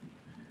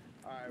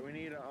 Alright, we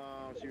need to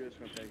see where it's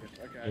gonna take us.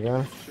 Okay.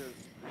 Yeah.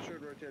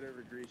 Should rotate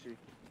over Greasy.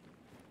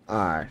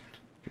 Alright.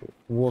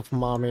 Wolf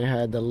mommy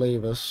had to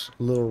leave us.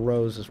 Little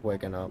Rose is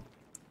waking up.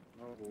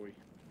 Oh boy.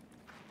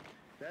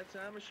 That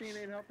time machine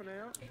ain't helping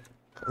out?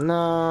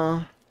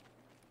 Nah.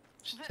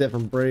 It's a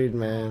different breed,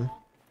 man.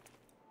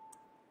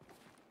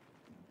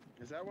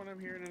 Is that what I'm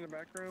hearing in the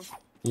background?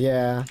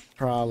 Yeah,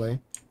 probably.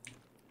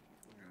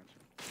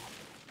 Gotcha.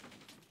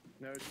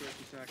 No, Switch,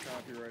 it's not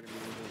copyrighted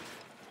music.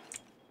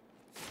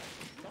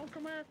 Don't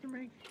come after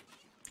me.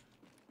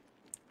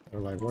 They're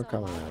like, we're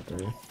coming after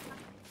you.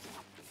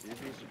 You'd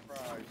be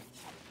surprised.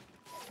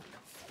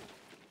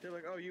 They're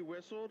like, oh, you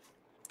whistled?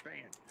 Bam.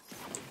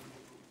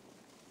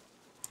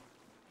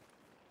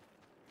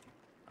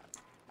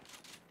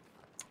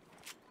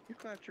 You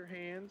clapped your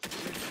hands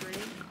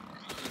midstream.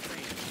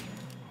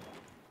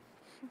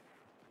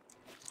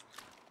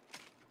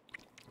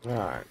 Bam.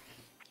 Alright.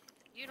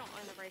 You don't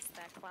win the race with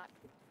that clap.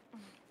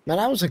 Man,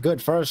 that was a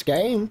good first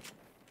game.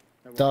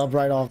 Dub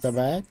right off the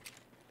bat.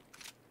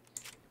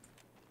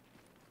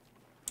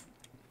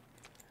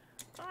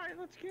 Alright,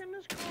 let's get in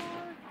this car.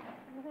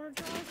 We're gonna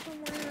drive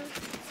somewhere.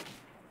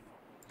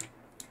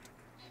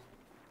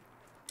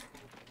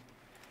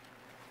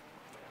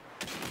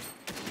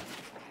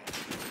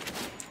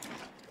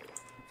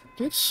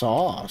 Get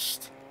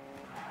sauced.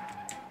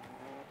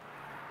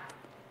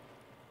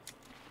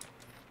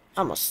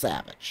 I'm a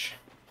savage.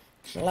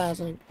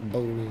 Classic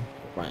booty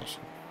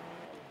ration.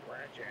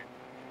 Ratchet.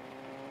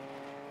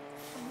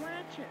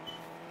 Ratchet.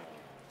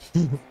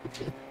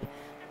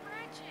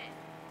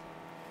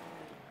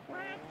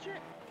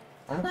 Ratchet.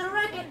 I'm gonna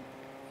wreck it.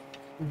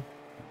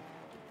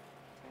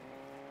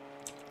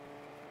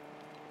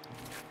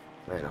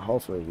 Man,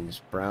 hopefully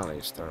these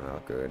brownies turn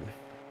out good.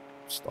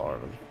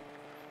 Starving.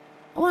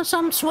 I want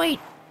something sweet.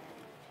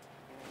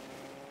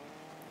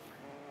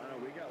 I know,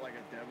 we got like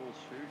a devil's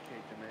food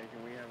cake to make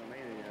and we haven't made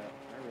it yet.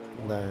 I really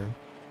want No.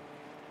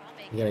 I'll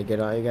make You gotta get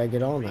on. You gotta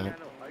get on We that. got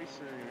no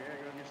icing. We gotta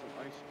go get some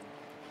icing.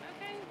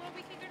 Okay, well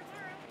we can go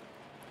tomorrow.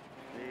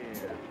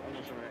 Yeah, I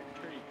want some of that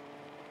cake.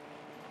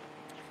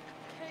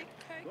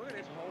 Cake. Look at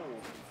this hole.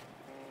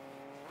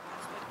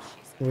 That's what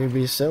she said. We'd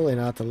be silly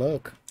not to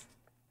look.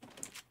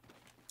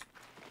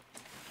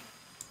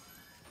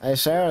 Hey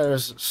Sarah,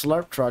 there's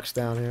slurp trucks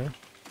down here.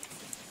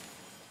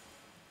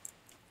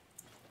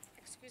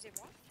 Excuse me,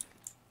 what?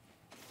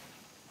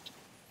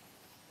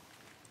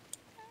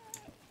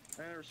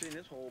 I've never seen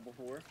this hole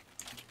before.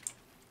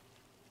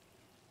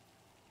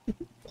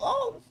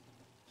 Oh,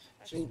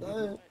 That's she what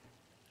did.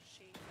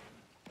 She.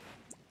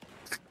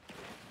 That's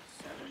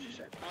what she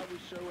said. I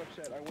was so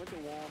upset. I went to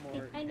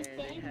Walmart I'm and it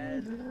saying.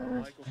 had a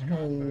Michael Scott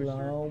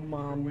Hello, poster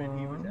from when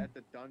he was mama. at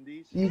the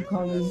Dundies. You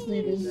come and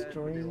see He this said,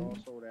 but they were all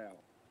stream. sold out.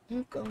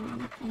 You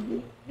come and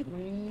see this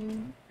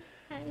stream.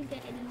 Hi,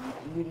 Daddy.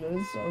 You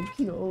look so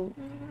cute.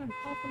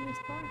 Off in this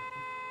car.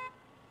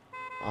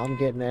 I'm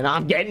getting in.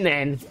 I'm getting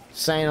in.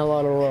 Saying a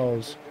lot of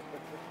Rose.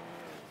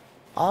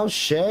 Oh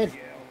shit.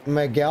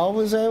 Miguel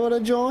was able to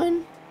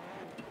join?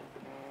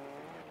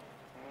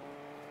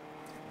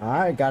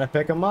 Alright, gotta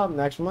pick him up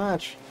next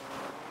match.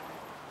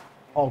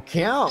 Oh,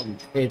 Kim.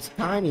 It's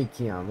Tiny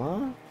Kim,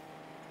 huh?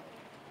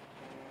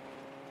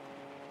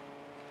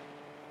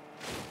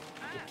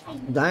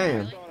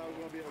 Damn. I thought I was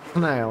gonna be able to get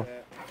Now.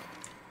 that.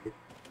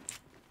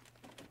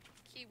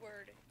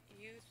 Keyword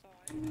you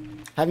thought.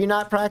 Have you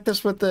not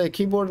practiced with the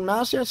keyboard and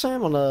mouse yet,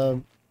 Sam, on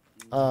the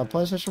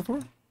PlayStation 4?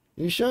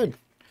 You should.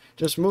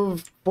 Just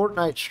move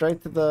Fortnite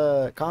straight to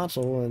the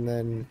console and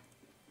then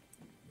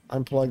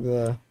unplug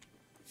the...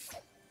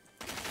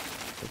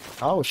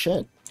 Oh,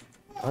 shit.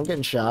 I'm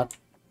getting shot.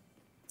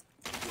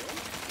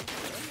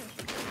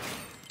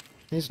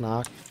 He's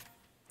knocked.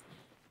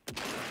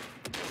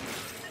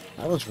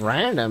 That was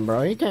random,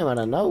 bro. He came out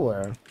of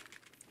nowhere.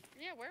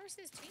 Yeah, where was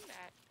his team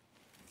at?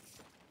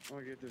 I'm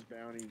gonna get this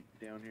bounty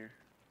down here.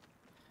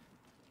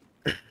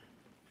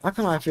 How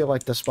come I feel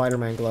like the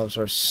Spider-Man gloves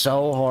are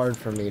so hard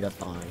for me to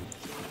find?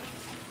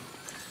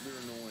 They're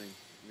annoying.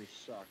 They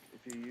suck.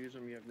 If you use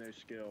them, you have no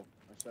skill.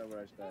 That's not what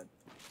I said.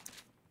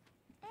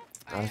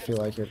 I feel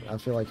like you're a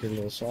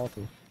little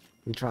salty.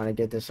 You trying to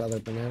get this other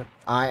banana?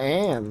 I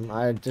am.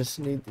 I just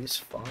need these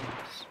funds.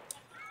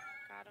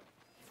 Got him.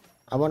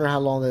 I wonder how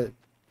long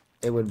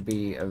it would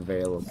be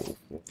available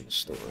for the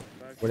store.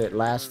 Would it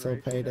last till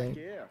payday?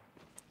 Yeah.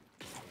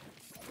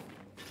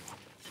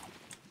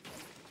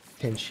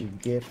 Can she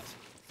gift?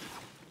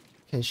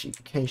 Can she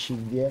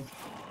gift?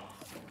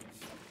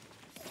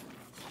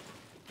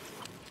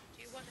 Do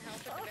you want help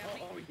with the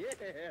bounty? Oh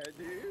yeah,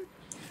 dude.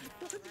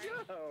 Let's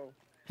go.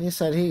 He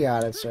said he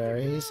got it, sir.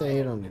 He said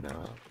he don't need no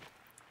help.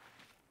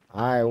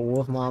 Alright,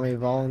 Wolf Mommy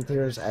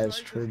volunteers as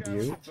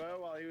tribute.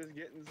 While he was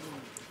getting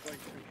some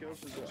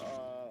kills with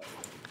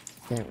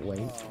the Can't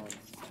wait.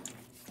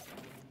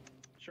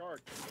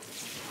 shark.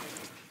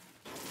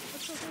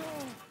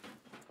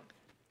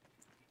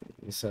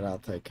 You said I'll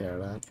take care of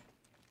that.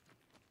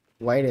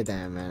 Wait a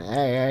damn minute.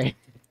 Hey, hey.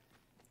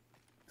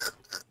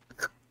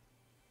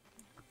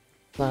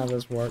 That's not how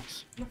this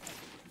works.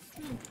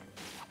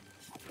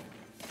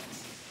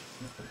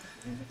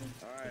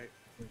 Alright.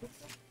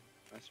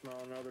 I smell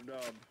another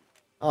dub.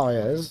 Oh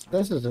yeah,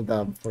 this is a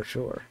dub for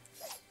sure.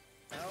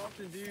 How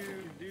often do you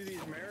do these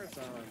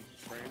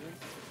marathons, Brandon?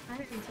 I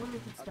didn't tell you to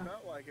I stop.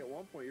 felt like at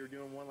one point you were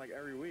doing one like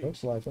every week.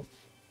 Looks like it.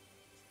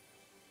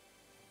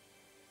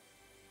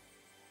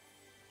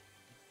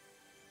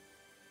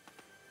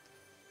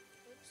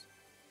 Oops.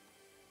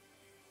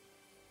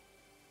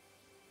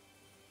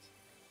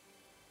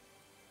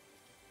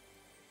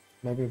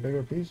 Maybe a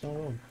bigger piece, I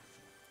don't know.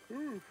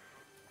 Ooh.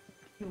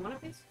 You want a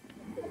piece?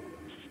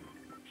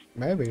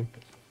 Maybe.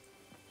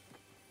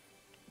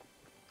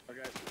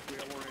 Okay, we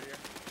got one right here.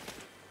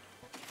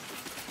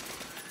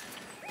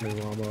 Maybe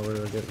while I'm over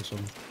there getting some.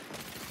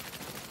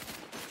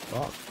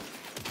 Fuck.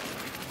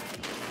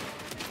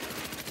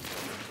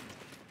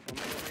 Wait. I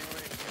know, I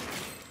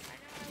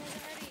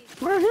wasn't ready.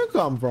 Where'd he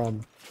come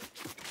from?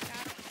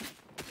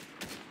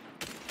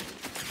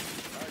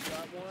 I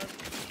got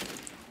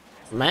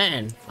one.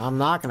 Man, I'm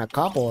knocking a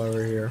couple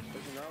over here.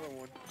 There's another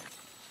one.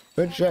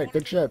 Good shit,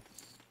 good shit.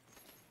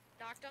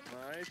 Knocked him.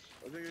 Nice.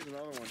 I think there's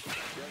another one.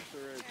 Yes,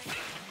 there is. Okay.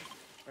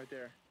 Right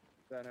there.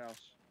 That house.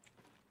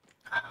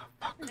 Now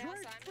Quick, Simon.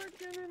 quick,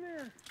 get in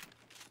there.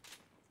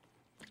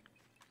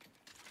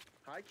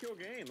 High kill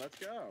game. Let's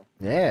go.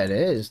 Yeah, it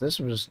is.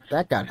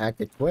 That got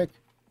hectic quick.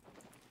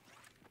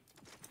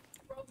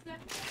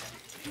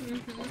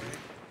 Mm-hmm. Okay.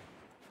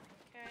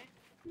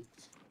 You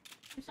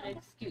should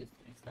excuse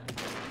next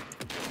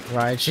time.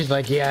 Right, she's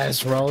like,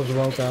 yes, Rose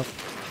woke up.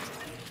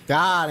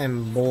 Got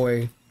him,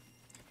 boy.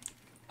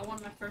 I won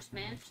my first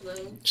match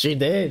though, She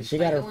did. She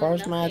got her By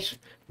first going match.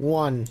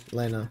 Won,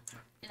 Lena.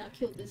 and I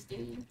killed this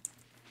dude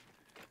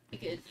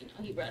because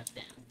he brought it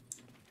down.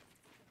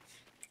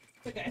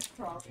 The guy's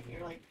crawling.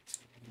 You're like,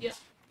 yep.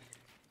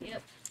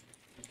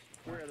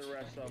 Where are the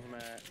rest of them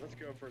at? Let's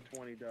go for a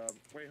 20 dub.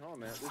 Wait, hold on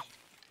a minute.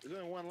 There's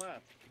only one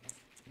left.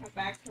 My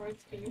back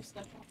hurts. Can you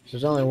step off?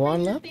 There's only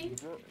one left? Thing?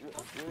 We're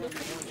gonna be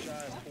one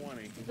shy of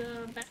 20.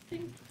 The back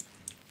thing.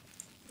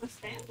 The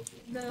stand.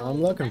 The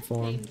I'm looking back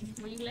for him. thing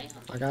when you lay on.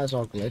 My guy's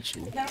all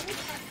glitchy.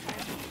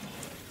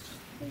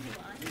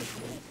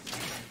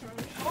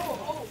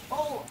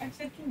 Oh, I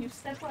said, can you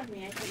step on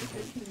me? I thought you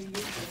said, can you use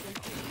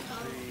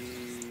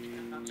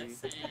it? I'm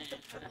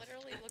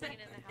literally looking in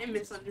the I house.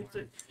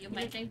 misunderstood. You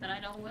might think that I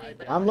don't wait,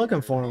 but I'm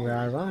looking for him,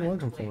 guys. I'm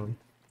looking for him.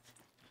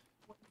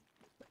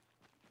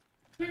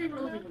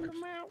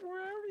 Come out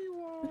wherever you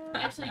are.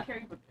 actually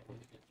carry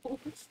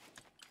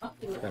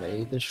Gotta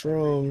eat the 3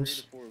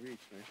 shrooms. to 4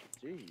 weeks, man.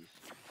 Jeez.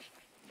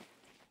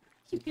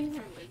 You can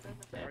hear me.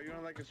 Are you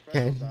on like a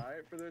special Okay.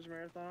 diet for those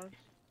marathons?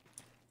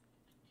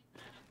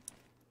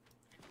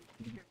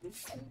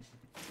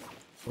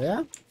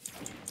 Yeah?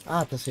 I'll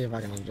have to see if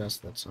I can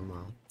adjust that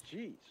somehow.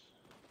 Jeez.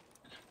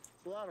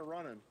 It's a lot of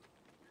running.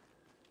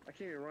 I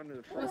can't even run to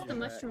the front. What's the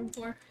mushroom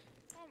for?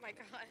 Oh my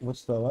god.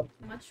 What's the what?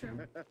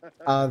 Mushroom.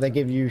 They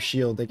give you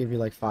shield. They give you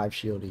like 5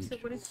 shield each. So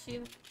what is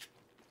shield?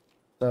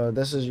 So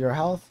this is your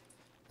health,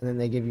 and then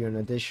they give you an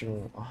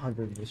additional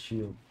 100 with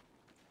shield.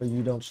 But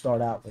you don't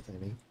start out with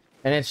any.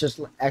 And it's just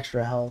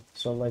extra health.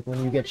 So like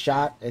when you get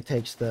shot, it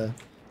takes the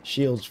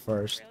shields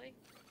first. Really?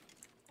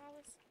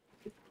 Wallace?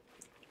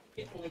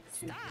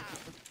 Stop.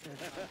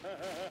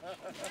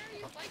 Why are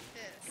you like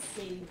this?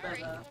 Alright,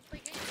 you wanna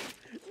play games?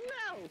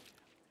 No!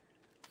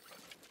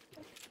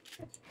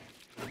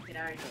 I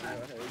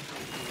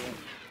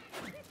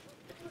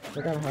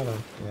forgot how to.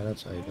 Yeah,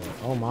 that's how you do it.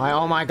 Oh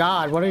my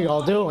god, what are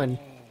y'all doing?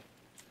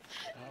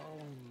 Oh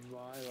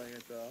my, like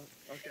it though.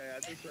 Okay, I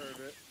deserve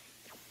it.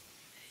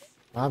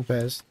 I'm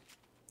pissed.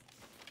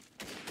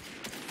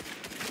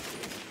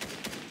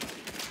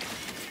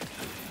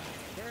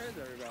 Where is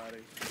everybody?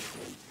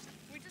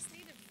 We just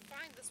need to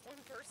find this one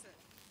person.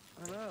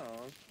 I know.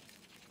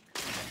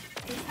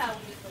 This is how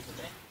we go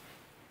today.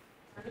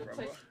 I'm gonna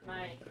push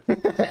my.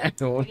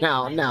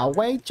 now,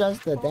 wait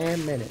just a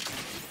damn minute.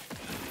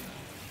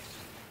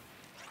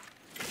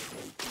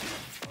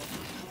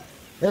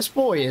 This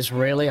boy is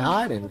really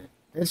hiding it.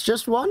 It's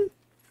just one?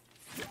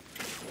 Yeah,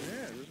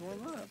 there's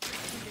one left.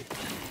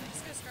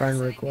 Friend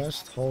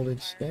request, hold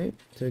escape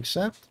to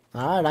accept.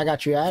 Alright, I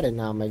got you added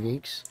now, my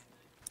geeks.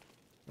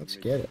 Let's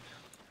get it.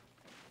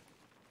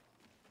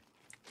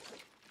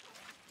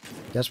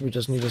 Guess we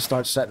just need to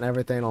start setting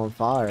everything on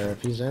fire.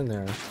 If he's in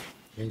there,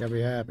 he ain't gonna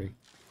be happy.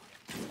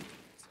 That's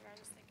what I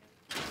was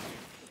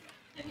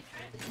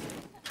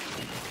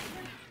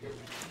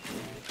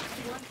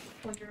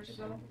thinking. 4 years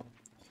ago.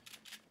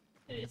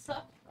 Did it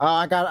suck?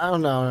 Oh, oh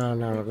no,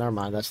 never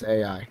mind. That's the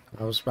AI.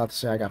 I was about to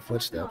say I got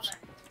footsteps.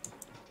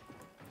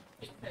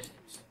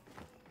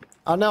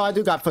 Oh no, I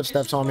do got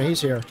footsteps on me.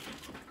 He's here.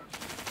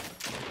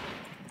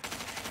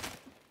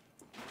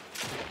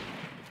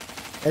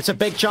 It's a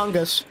big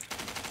chungus.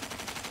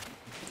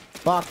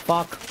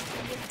 Fuck.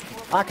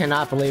 I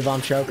cannot believe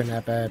I'm choking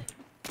that bad.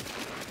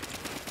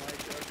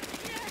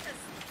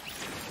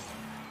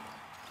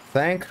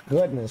 Thank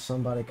goodness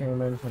somebody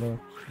came in for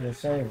the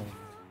saving.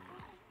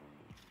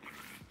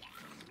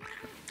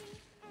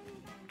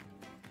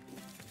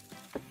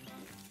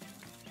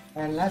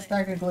 And that's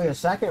technically a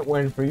second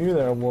win for you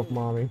there, Wolf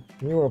Mommy.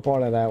 You were a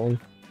part of that one.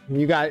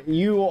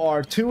 You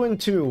are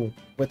 2-2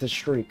 with the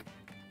streak.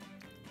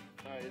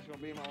 Alright, it's gonna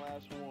be my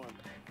last one.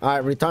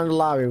 Alright, return to the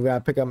lobby. We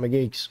gotta pick up my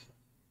geeks.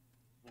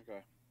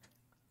 Okay.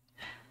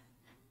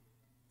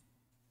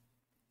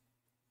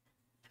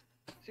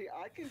 See,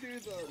 I can do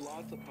the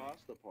lots of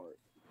pasta part.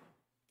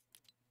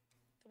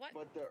 What?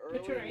 But the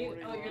Which one are early you?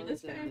 morning Oh, you're runs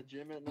this and guy? the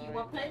gym at You night,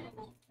 want play?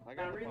 I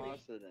got Not the really.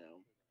 pasta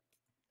down.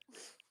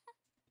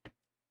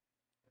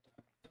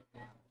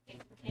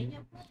 Kenya?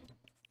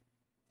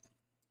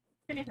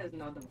 Kenya has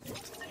no other.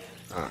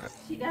 Alright.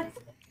 She does?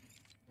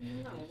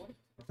 No.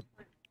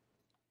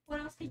 What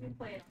else can you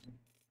play on?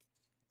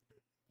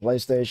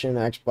 PlayStation,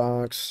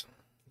 Xbox,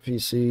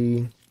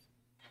 PC.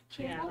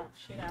 She got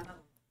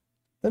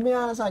To be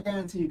honest, I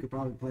guarantee you could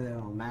probably play that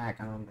on Mac.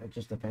 It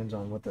just depends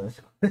on what the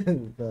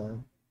the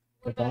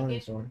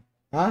components are.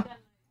 Huh?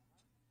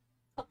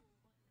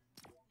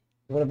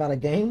 What about a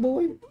Game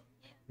Boy?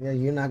 Yeah,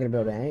 you're not gonna be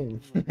able to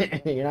aim.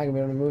 You're not gonna be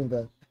able to move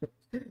the.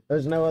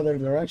 There's no other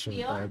direction.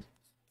 VR?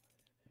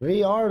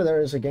 VR, there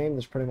is a game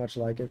that's pretty much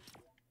like it.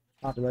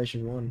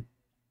 Population 1.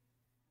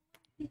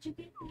 Did you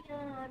get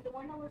the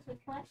one that was with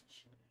Flash?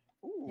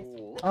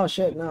 Ooh. Oh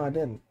shit, no, I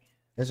didn't.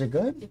 Is it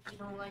good? If you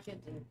don't like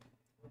it, then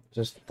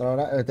Just throw it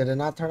out. Did it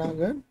not turn out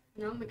good?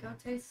 no, Miguel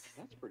tastes.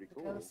 That's pretty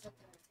cool. Miguel said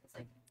that it's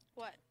like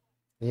What?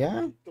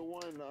 Yeah? The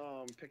one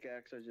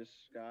pickaxe I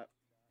just got.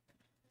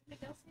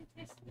 Miguel said it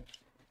tastes like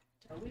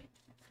Joey.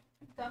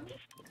 Gummy?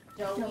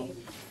 Joey.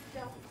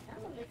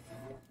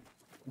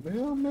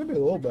 Yeah, maybe a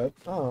little bit.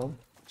 Oh,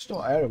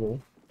 still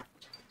edible.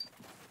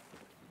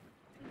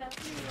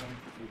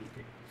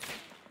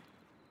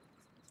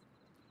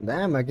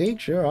 Damn, my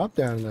geeks, you're up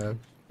there in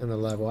the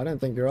level. I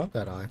didn't think you're up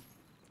that high.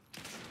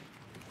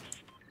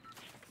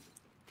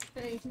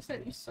 Hey, you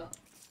said you saw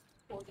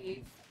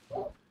 48.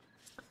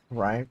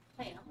 Right.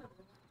 Hey,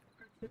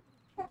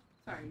 I'm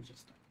sorry, you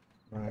just.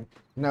 Right.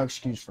 No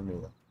excuse for me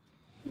though.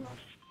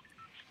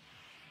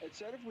 It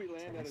said if we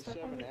land at a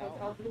 7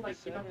 I'll out, do like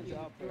the 7's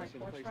outpost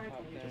and like place horse top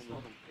riding 10 and just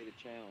will complete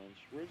a challenge.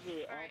 Where's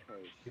the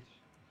outpost?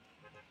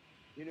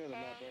 You know the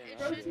map It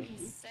better than I should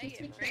do. say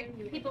it,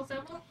 right? People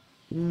symbol?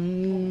 Yeah.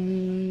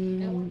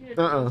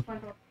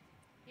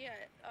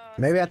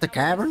 Maybe so at the now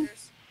cavern?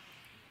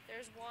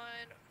 There's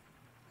one.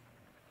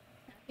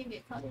 There's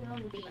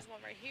There's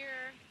one right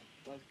here.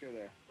 Let's go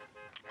there.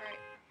 All right.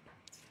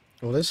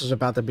 Well, this is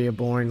about to be a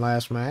boring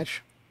last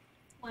match.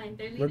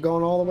 We're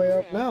going all the way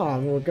up now. I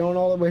mean, we're going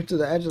all the way to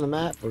the edge of the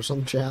map for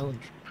some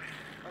challenge.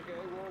 Okay,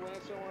 we'll land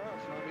somewhere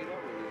else and I'll meet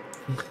up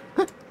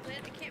with you.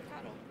 Land at Camp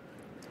Cuddle.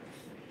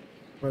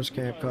 Where's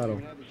Camp I don't Cuddle?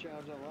 even have the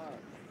challenge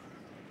unlocked.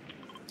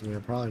 Yeah,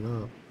 probably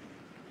not.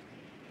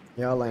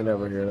 Yeah, I'll land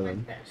over here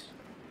then.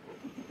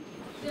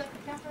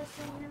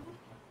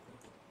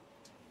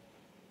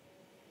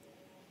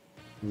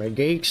 My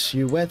geeks,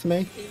 you with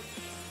me?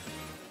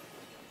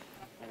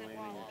 And then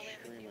while I'll land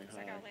with you, because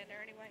I gotta land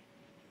there anyway.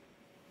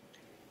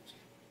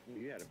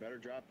 You had a better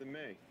drop than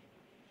me.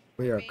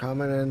 We are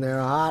coming in there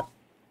hot.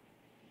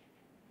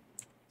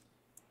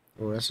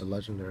 Oh, that's a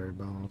legendary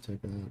bow. I'll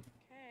take that. Okay.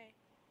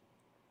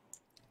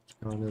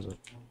 Which one is it?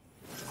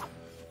 I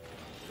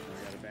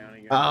got a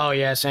bounty gun. Oh,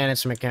 yes, and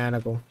it's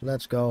mechanical.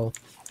 Let's go.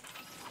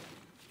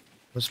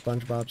 What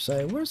SpongeBob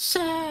say? We're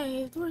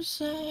saved! We're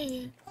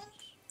saved! I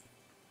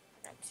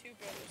got 2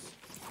 bows.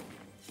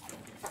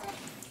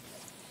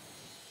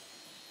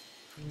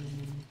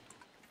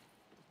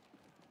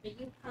 Are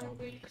you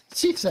hungry?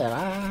 She said,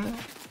 ah.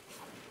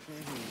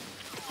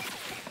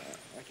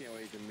 I can't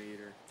wait to meet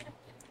her.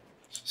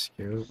 She's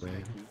cute,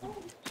 man.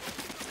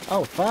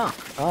 Oh, fuck.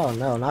 Oh,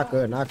 no, not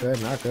good, not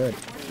good, not good. I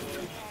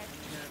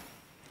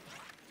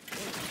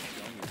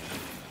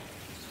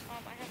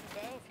have a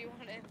bow if you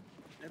want it.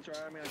 That's right,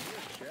 I mean, I see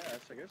a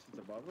chest. I guess it's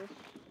above us.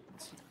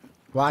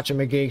 Watching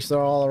me, geeks. They're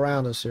all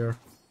around us here.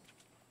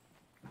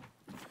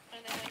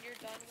 And then when you're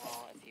done,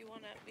 Wall, if you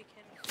want it, we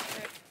can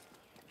rip.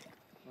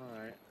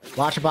 Alright.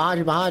 Watch it behind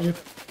you, behind you.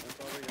 That's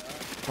all we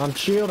got. I'm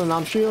shielding,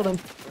 I'm shielding.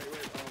 Wait,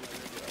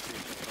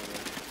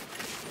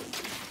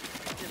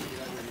 oh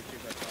my god,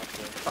 I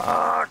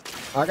can't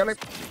see I got it.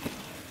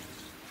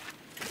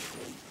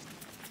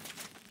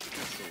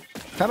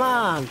 Come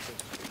on.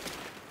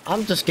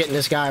 I'm just getting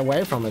this guy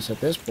away from us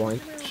at this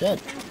point. Shit.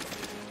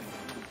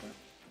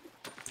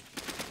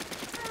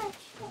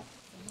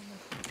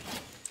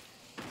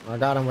 I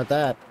got him with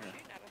that.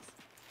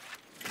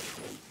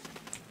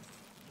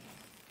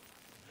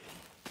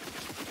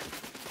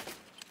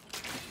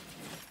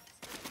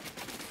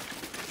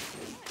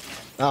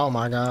 Oh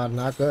my god,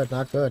 not good,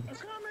 not good.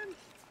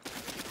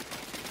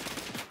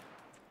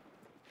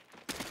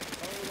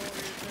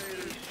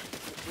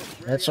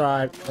 That's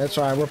right, that's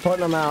right. We're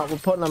putting them out, we're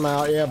putting them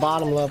out. Yeah,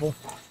 bottom level.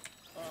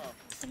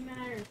 What's the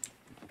matter?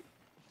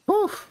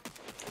 Whew.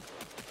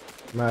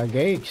 My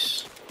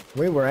geeks.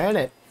 We were in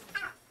it.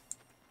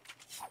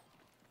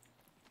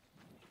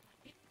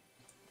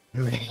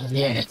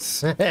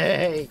 Yes.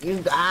 You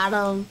got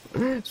him.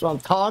 That's what I'm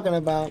talking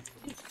about.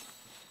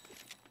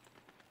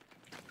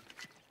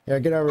 Yeah,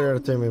 get over here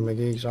to me,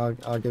 McGeeks.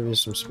 I'll give you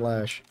some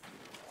splash.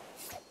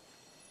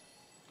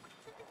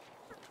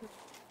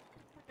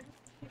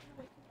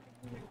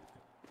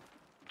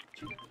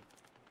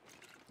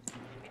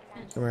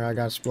 Come here, I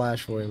got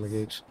splash for you,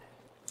 McGeeks.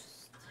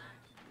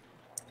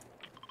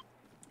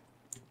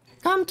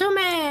 Come to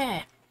me!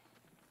 I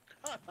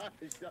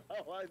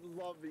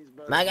love these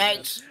boats.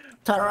 McGeeks,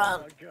 turn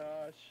around. Oh my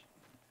gosh.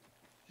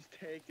 Just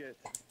take it.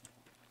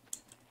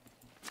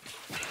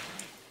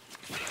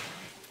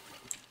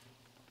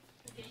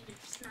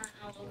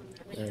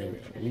 There you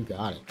go. You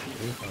got it.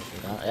 You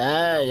fucking got it.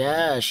 Yeah,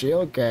 yeah,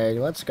 shield keg.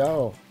 Let's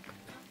go.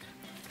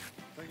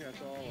 I think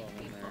that's all of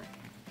them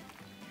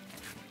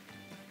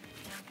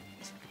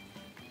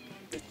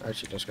there. I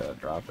should just gotta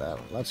drop that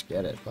one. Let's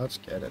get it. Let's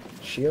get it.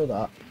 Shield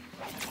up.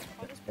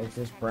 Take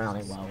this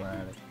brownie while we're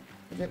at it.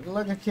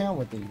 Look at Kim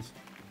with these.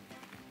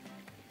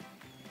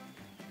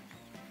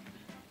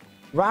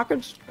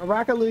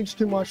 Rocket League's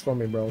too much for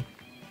me, bro.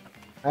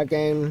 That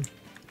game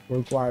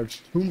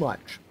requires too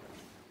much.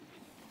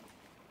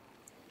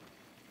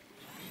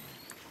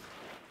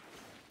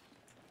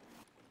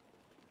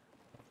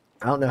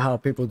 I don't know how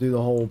people do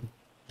the whole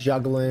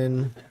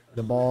juggling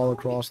the ball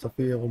across the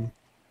field.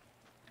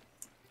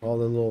 All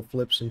the little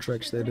flips and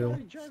tricks they do.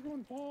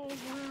 Juggling balls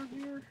around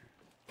here.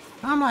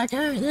 I'm like,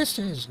 hey, this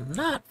is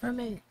not for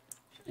me.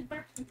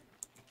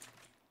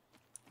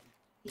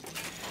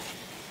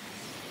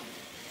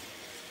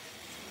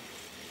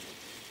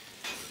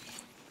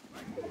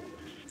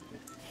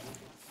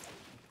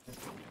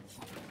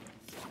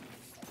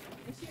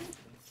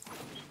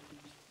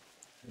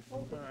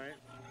 Alright.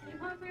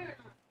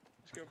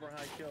 Let's go for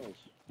high kills.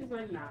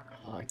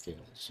 High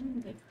kills.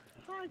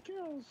 High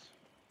kills.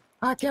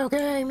 High kill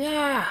game,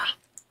 yeah!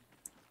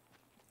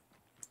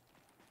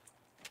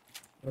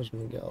 Where's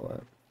Miguel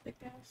at?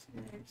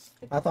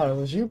 I thought it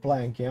was you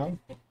playing, Kim.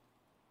 In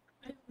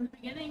the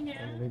beginning,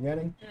 yeah. In the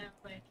beginning? Yeah,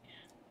 like,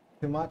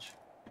 Too much?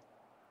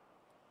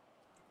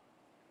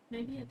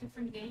 maybe a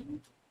different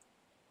game.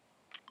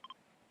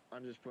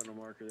 I'm just putting a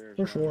marker there.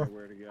 For so I know sure.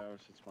 where to go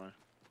since my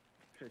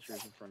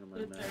picture's in front of my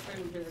Good map.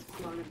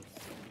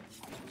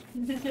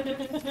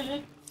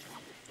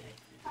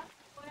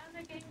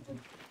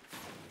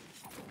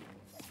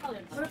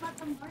 What about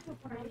the Mario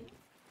Party?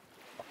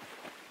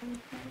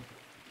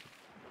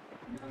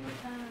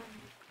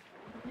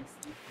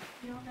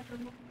 You know, like the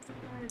movie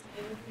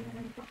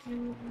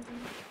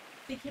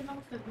they came out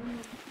with the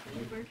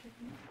new version.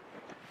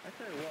 I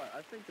tell you what,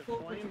 I think the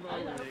flame bow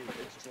and the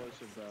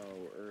explosive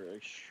bow are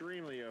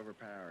extremely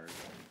overpowered.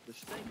 The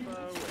stink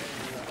bow and the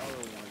other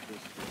one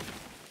just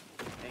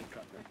ain't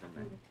cutting it for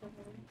me.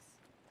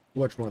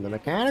 Which one? The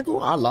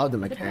mechanical? I love the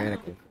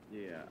mechanical.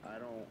 Yeah, I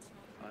don't.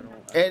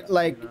 It,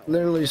 like,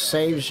 literally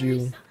saves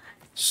you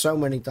so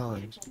many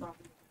times. I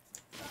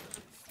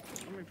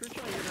mean, if you're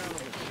trying to get out of a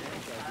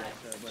tank, like I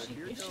said, but if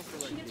you're going for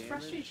like gets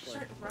frustrated, damage, she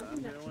like starts what I'm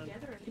rubbing them doing,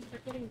 together and they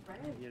start getting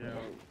red. you know,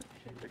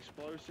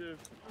 explosive.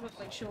 I'm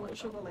like, she'll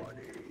go like,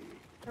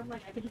 I'm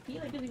like, I can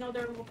feel it because you know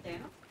they're a little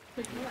down.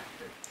 Like, you know that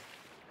hurts.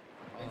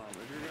 If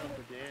you're going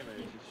for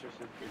damage, it's just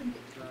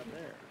it's not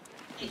there.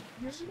 You're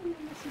really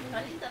missing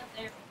buddies up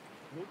there.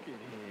 Look at him.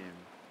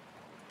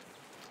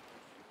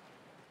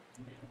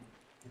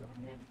 Let's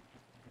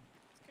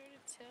go to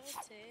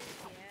Tilted,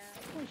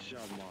 yeah. What's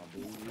up, my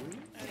boo?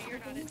 Oh, you're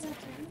not at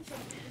Tilted.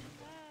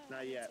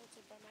 Not yet.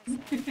 Tilted by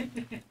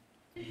myself.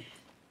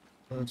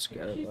 Let's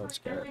get it, let's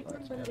get it,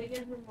 let's get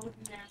it.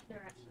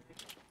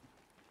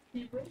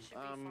 Should be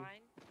fine.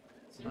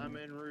 I'm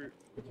en route.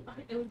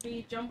 It would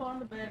be jump on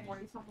the bed,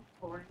 Maurice on the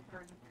floor, and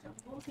turn and jump.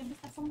 Oh, can you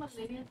have some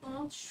Maladian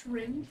all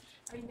shrimp?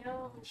 I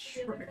know.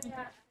 Shrimp.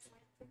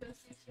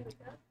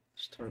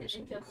 Just turn this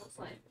on.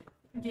 Like,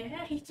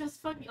 yeah, he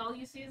just fucking, all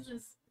you see is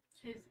his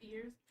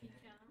ears peek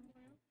out.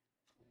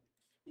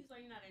 He's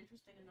like, not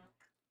interesting enough.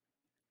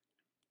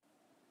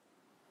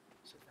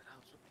 Set that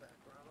house with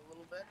background a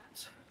little bit.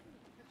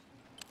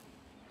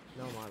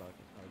 No, my luck.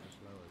 I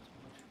just lower it too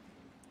much.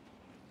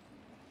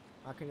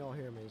 How can y'all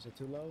hear me? Is it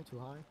too low? Too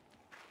high?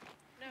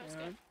 No, it's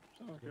Yeah, good.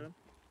 sounds good.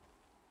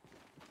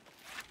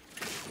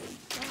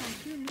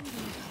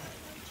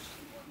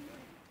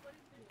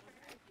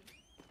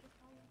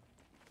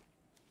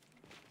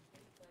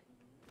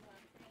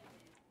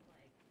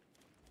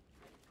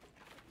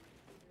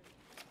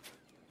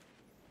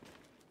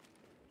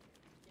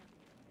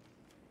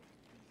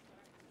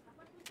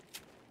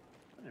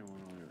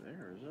 Anyone over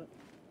there, is it?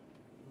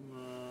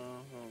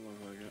 No, don't look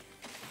like it.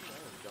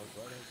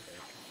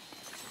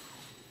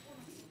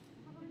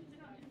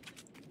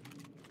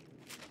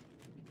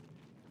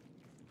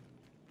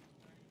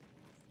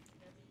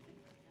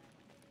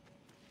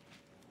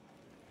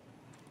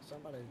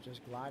 Somebody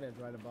just glided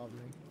right above me.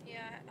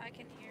 Yeah, I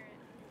can hear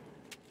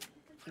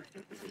it.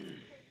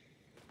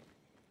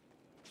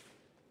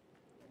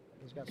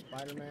 He's got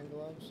Spider-Man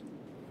gloves.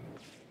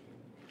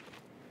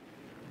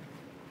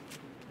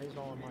 He's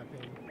all in my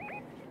ping.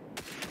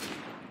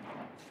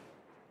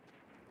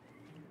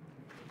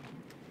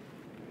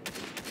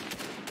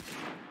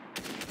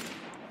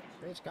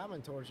 It's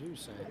coming towards you,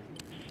 Sam.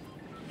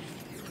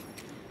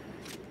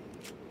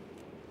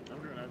 I'm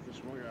going after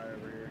this one guy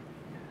over here.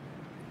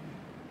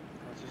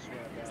 That's just where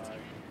I died.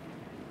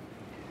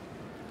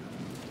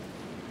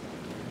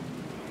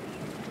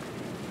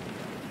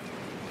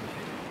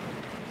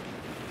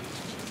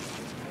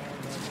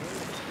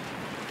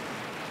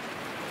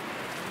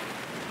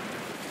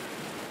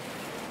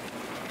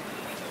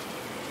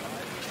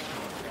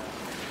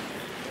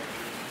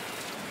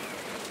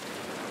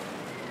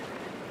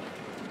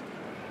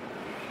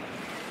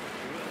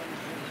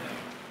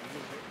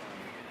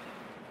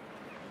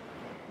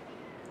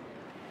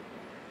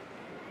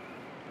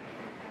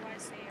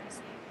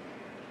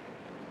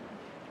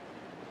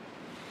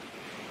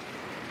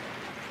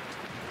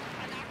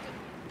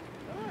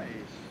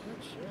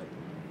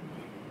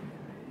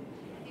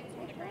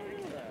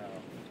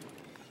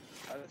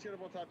 Let's get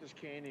up on top of this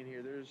canyon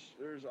here. There's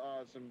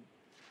some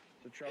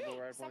trouble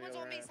right on the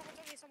other end.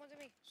 Someone's on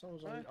me.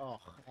 Someone's on me. Oh,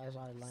 as I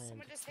land.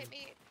 Someone just hit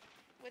me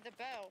with a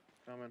bow.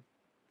 Coming.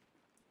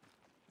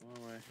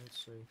 One way.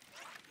 Let's see.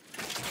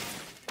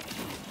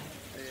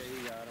 Yeah,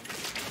 you got him.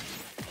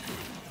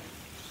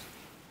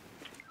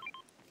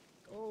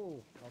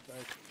 Oh,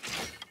 okay.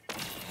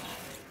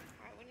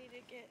 Alright, we need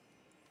to get...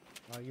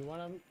 Oh, you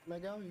want him,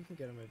 Miguel? You can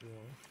get him if you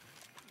want.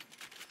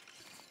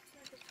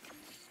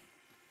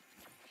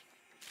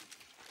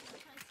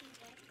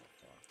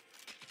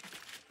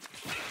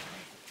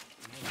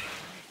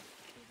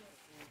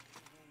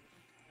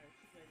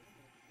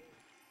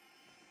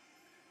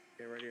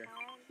 Okay, right here.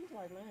 He's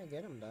like, man,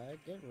 get him, dog.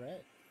 Get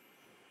wrecked.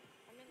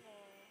 I'm in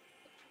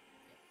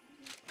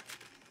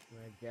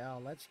the...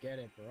 Miguel, let's get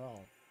it, bro.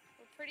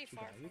 We're pretty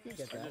far You from can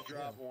get that. I just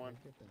dropped one.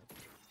 Get that.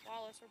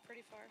 Wallace, we're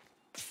pretty far.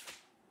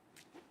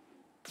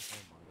 Oh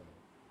my god.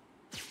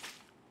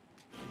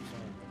 I'm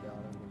sorry, Miguel,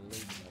 I don't mean to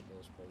leave like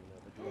this, but you know,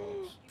 the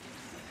drugs.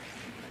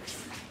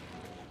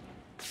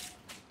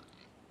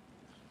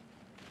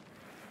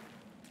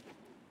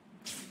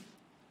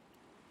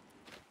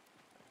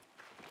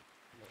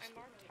 I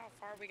marked how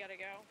far we gotta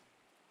go.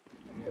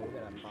 Yeah, we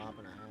got a pop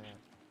and a half.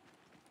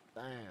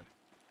 Damn.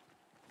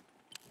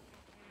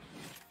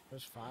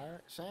 There's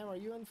fire. Sam, are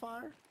you in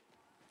fire?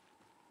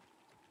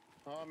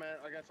 Oh man,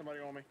 I got somebody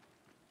on me.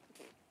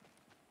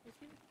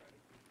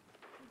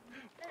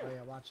 Oh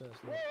yeah, watch this.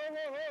 Whoa, whoa,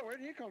 whoa, whoa, where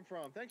did he come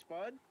from? Thanks,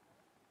 bud.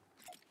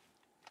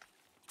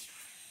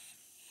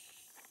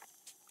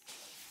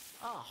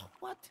 Oh,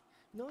 what?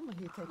 Normally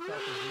he takes off his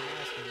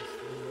mask and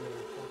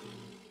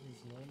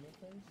his normal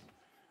face.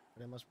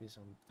 But it must be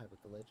some type of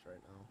glitch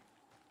right now.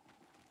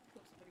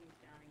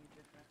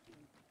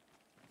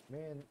 Me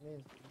and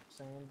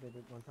Sam did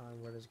it one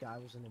time where this guy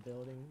was in the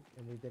building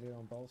and we did it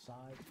on both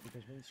sides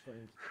because we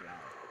screamed loud.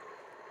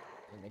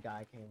 And the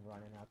guy came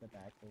running out the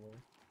back door.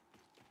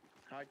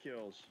 High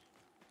kills.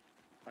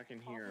 I can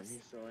hear him.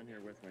 He's still in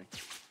here with me.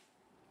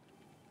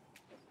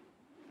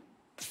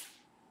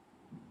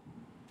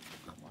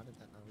 Why did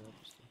that not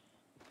register?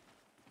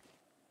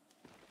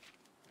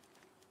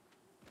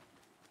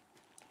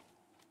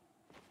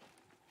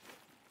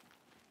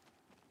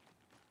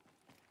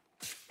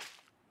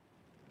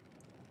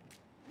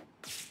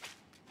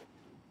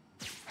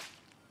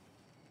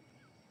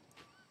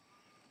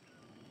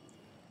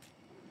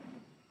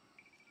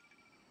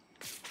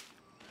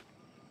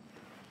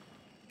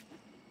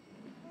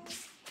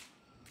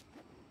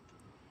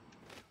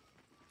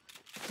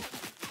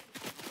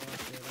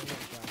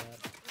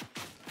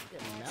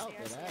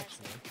 Melted,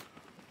 actually.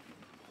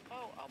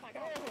 Oh my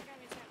god. Oh my god,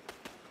 he's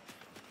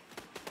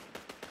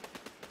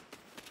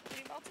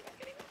getting melted.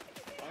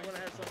 I'm gonna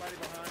have somebody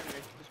behind me.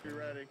 Just be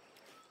ready.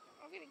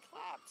 I'm getting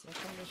clapped. What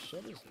kind of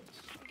shit is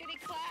this? I'm getting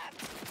clapped.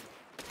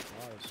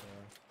 Sorry, sir.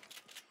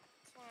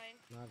 It's fine.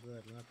 Not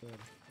good, not good.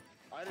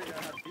 I didn't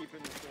know how deep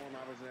in the storm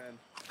I was in.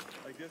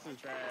 Like, this is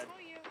bad.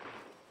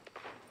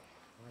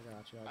 I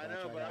got you. I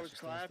know, but I was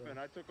clapping.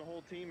 I took a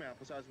whole team out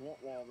besides one.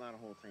 Well, not a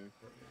whole team.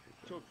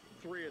 Took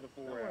 3 of the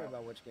 4 Don't worry out.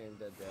 about which game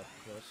did that,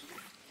 Chris.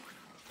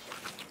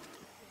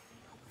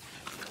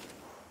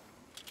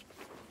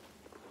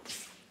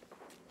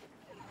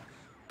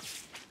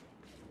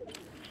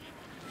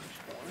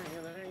 Oh, hang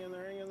in there, hang in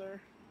there, hang in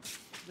there. I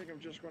think I'm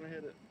just gonna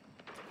hit it.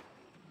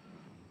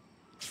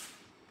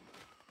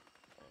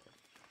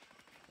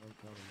 I'm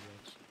coming,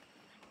 yes.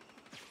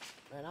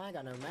 Man, I ain't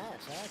got no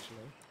mats,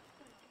 actually.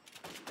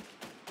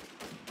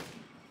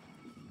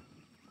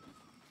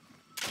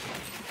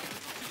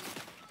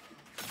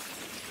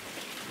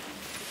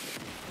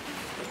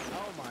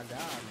 Oh my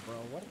god, bro,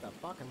 what the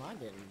fuck am I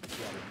getting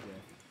flooded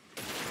with?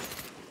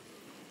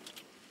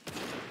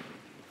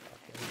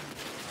 Okay.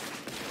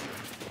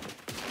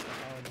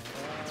 Oh my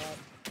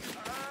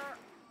god.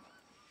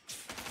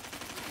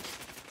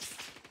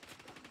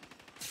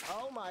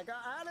 Oh my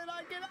god, how did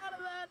I get out of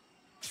that?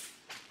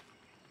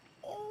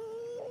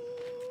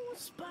 Oh,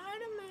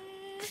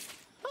 Spider-Man!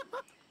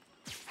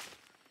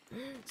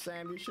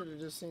 Sam, you should have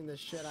just seen the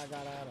shit I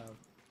got out of.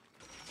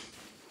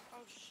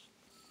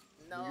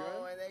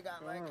 No, and they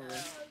got like...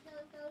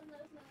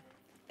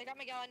 They got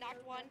Miguel. I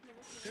knocked one.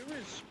 Who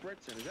is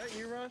spritzing? Is that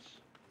you, Russ?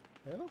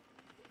 Who?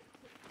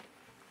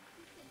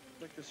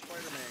 like the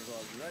Spider-Man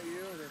gloves. Is that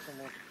you or is there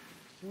someone?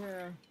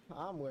 Yeah,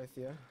 I'm with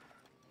you.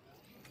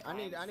 I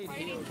need fighting.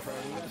 heals, bro. You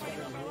guys got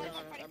any I'm heals?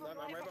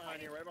 right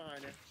behind you, right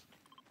behind you.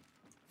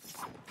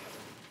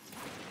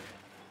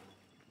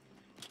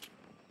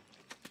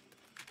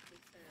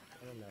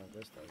 I don't know if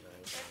this does They're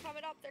anything.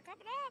 coming up. They're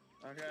coming up.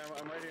 Okay,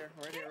 I'm right here,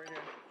 right here, right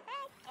here.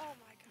 Help! Oh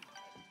my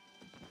god.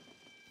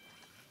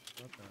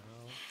 What the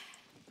hell?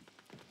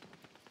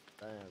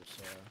 Damn,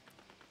 sir.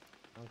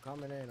 I'm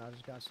coming in. I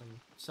just got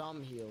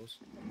some heals.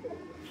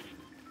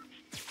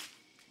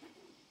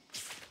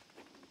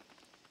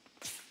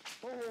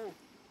 Oh!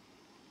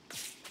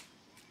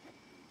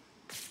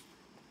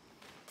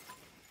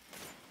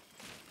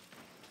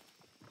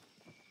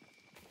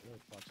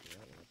 Really fucks me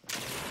up with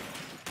that.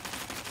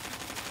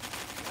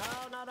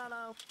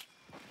 No.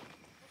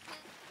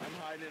 I'm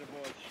hiding in a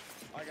bush.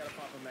 I gotta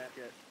pop a med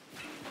kit.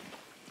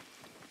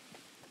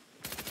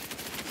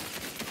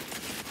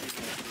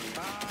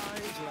 Ah,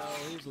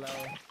 he's low.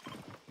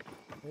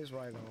 He's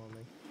right on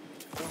me.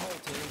 The whole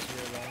team's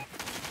here, though.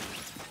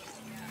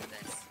 Yeah,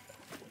 this.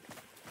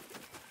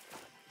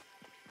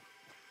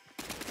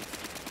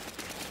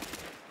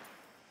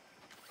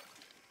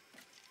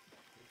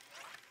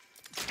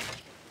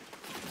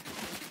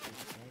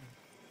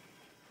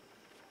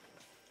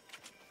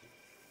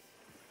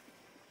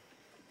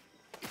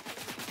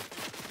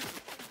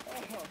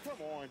 Oh,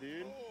 come on,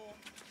 dude. Oh.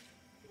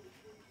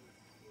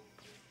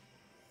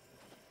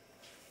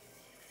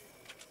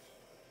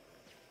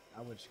 I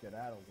would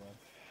skedaddle, bro.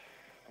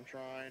 I'm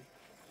trying.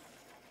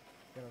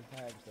 Get on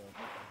tags, though.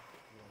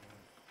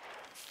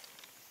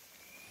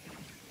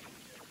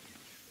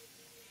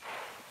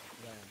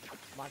 Damn.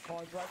 My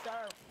car's right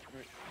there.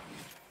 Wait.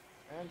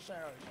 And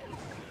Sarah's.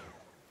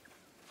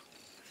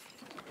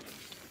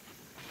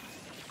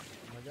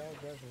 My girl,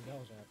 where's my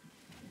girl's at?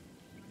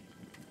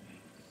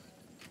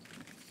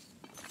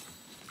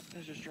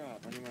 Let's just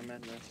drop. I need my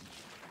med list.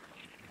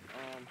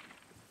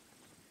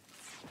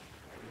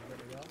 You good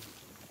to go?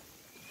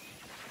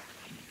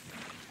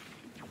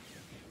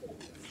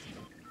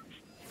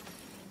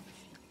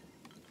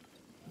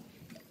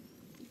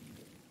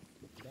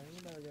 Dang,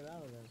 you better get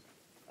out of there.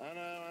 I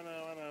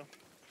know.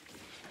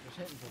 Just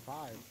hitting for 5.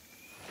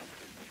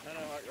 I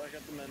know, I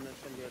got the med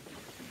list. I'm good.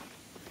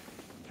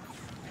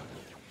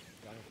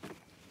 Got it.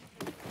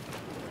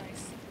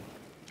 Nice.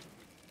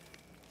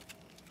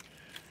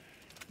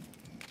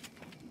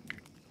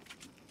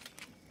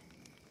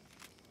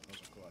 That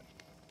was a clutch.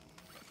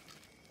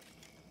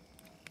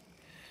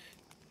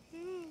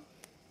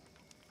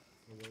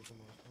 You wait for my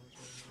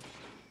sponsor?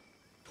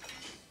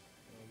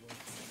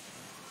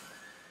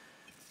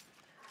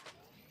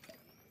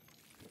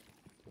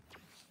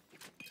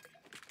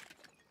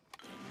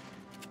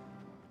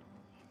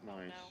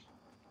 Nice. No.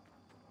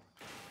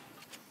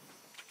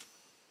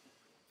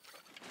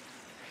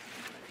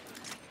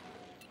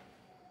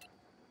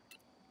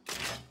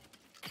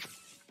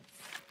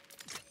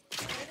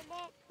 Light 'em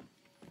up.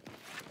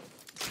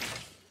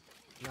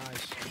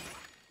 Nice.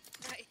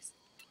 Nice.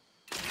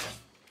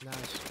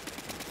 Nice.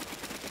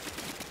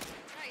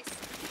 Nice.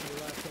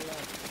 To the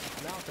left.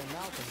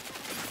 Malcolm.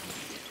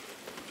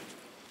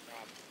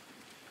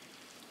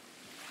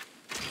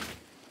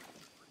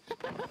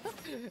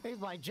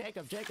 He's like,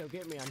 Jacob,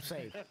 get me, I'm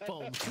safe.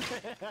 Boom.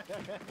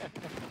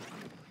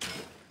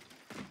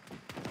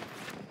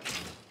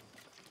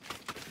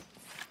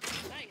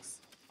 Nice.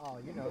 Oh,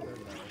 you know they're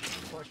low.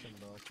 Push him,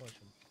 bro, push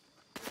him.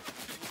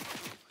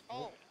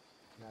 Oh.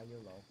 Now you're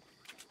low.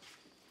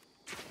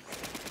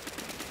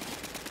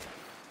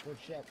 Good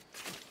shit.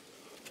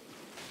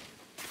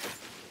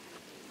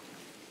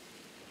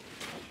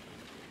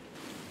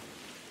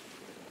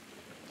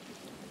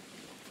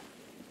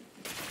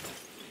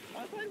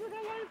 I'm fighting for my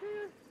life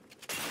here.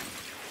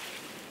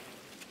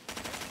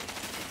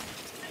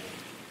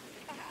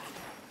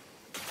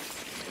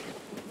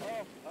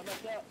 Oh, I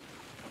messed up.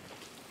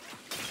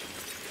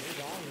 He's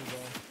on me,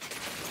 bro.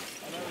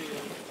 I know he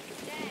is.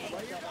 Dang. I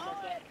messed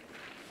up.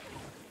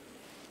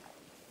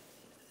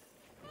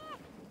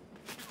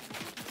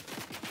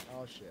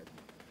 Oh, shit.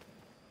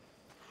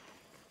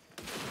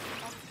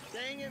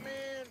 Dang it,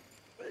 man.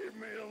 Leave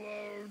me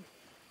alone.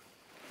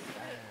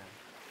 Damn.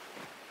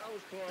 That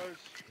was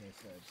close.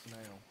 It's a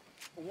snail.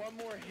 One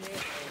more hit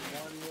and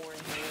one more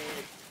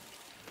hit.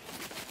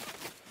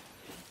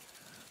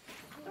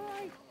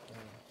 Alright.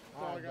 Damn.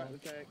 That's all I got in the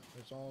tank.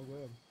 It's all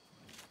good.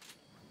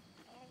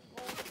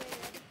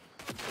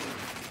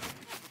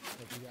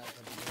 Hope you guys have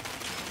a good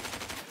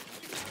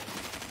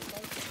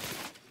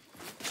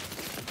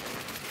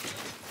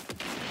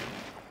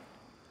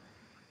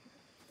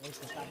Thanks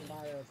for stopping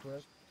by,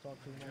 Chris. Talk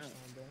to you next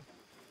time, bro.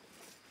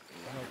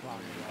 No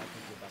problem, bro. I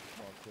think we're about to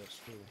call Chris,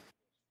 too.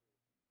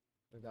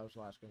 I think that was the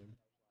last game.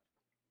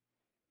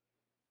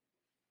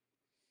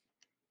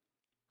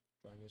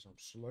 Try and get some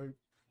sleep.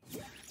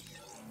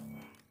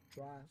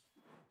 Try.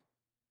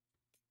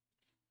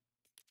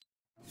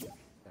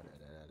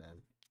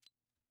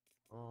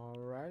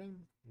 Alrighty.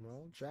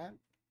 Well, chat.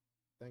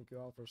 Thank you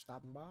all for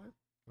stopping by.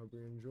 Hope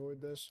you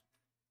enjoyed this.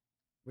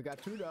 We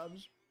got 2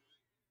 dubs.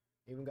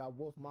 Even got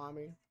Wolf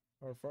Mommy,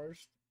 her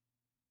first.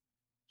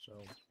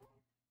 So,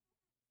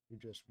 you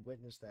just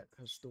witnessed that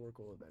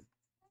historical event.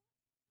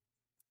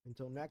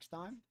 Until next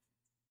time.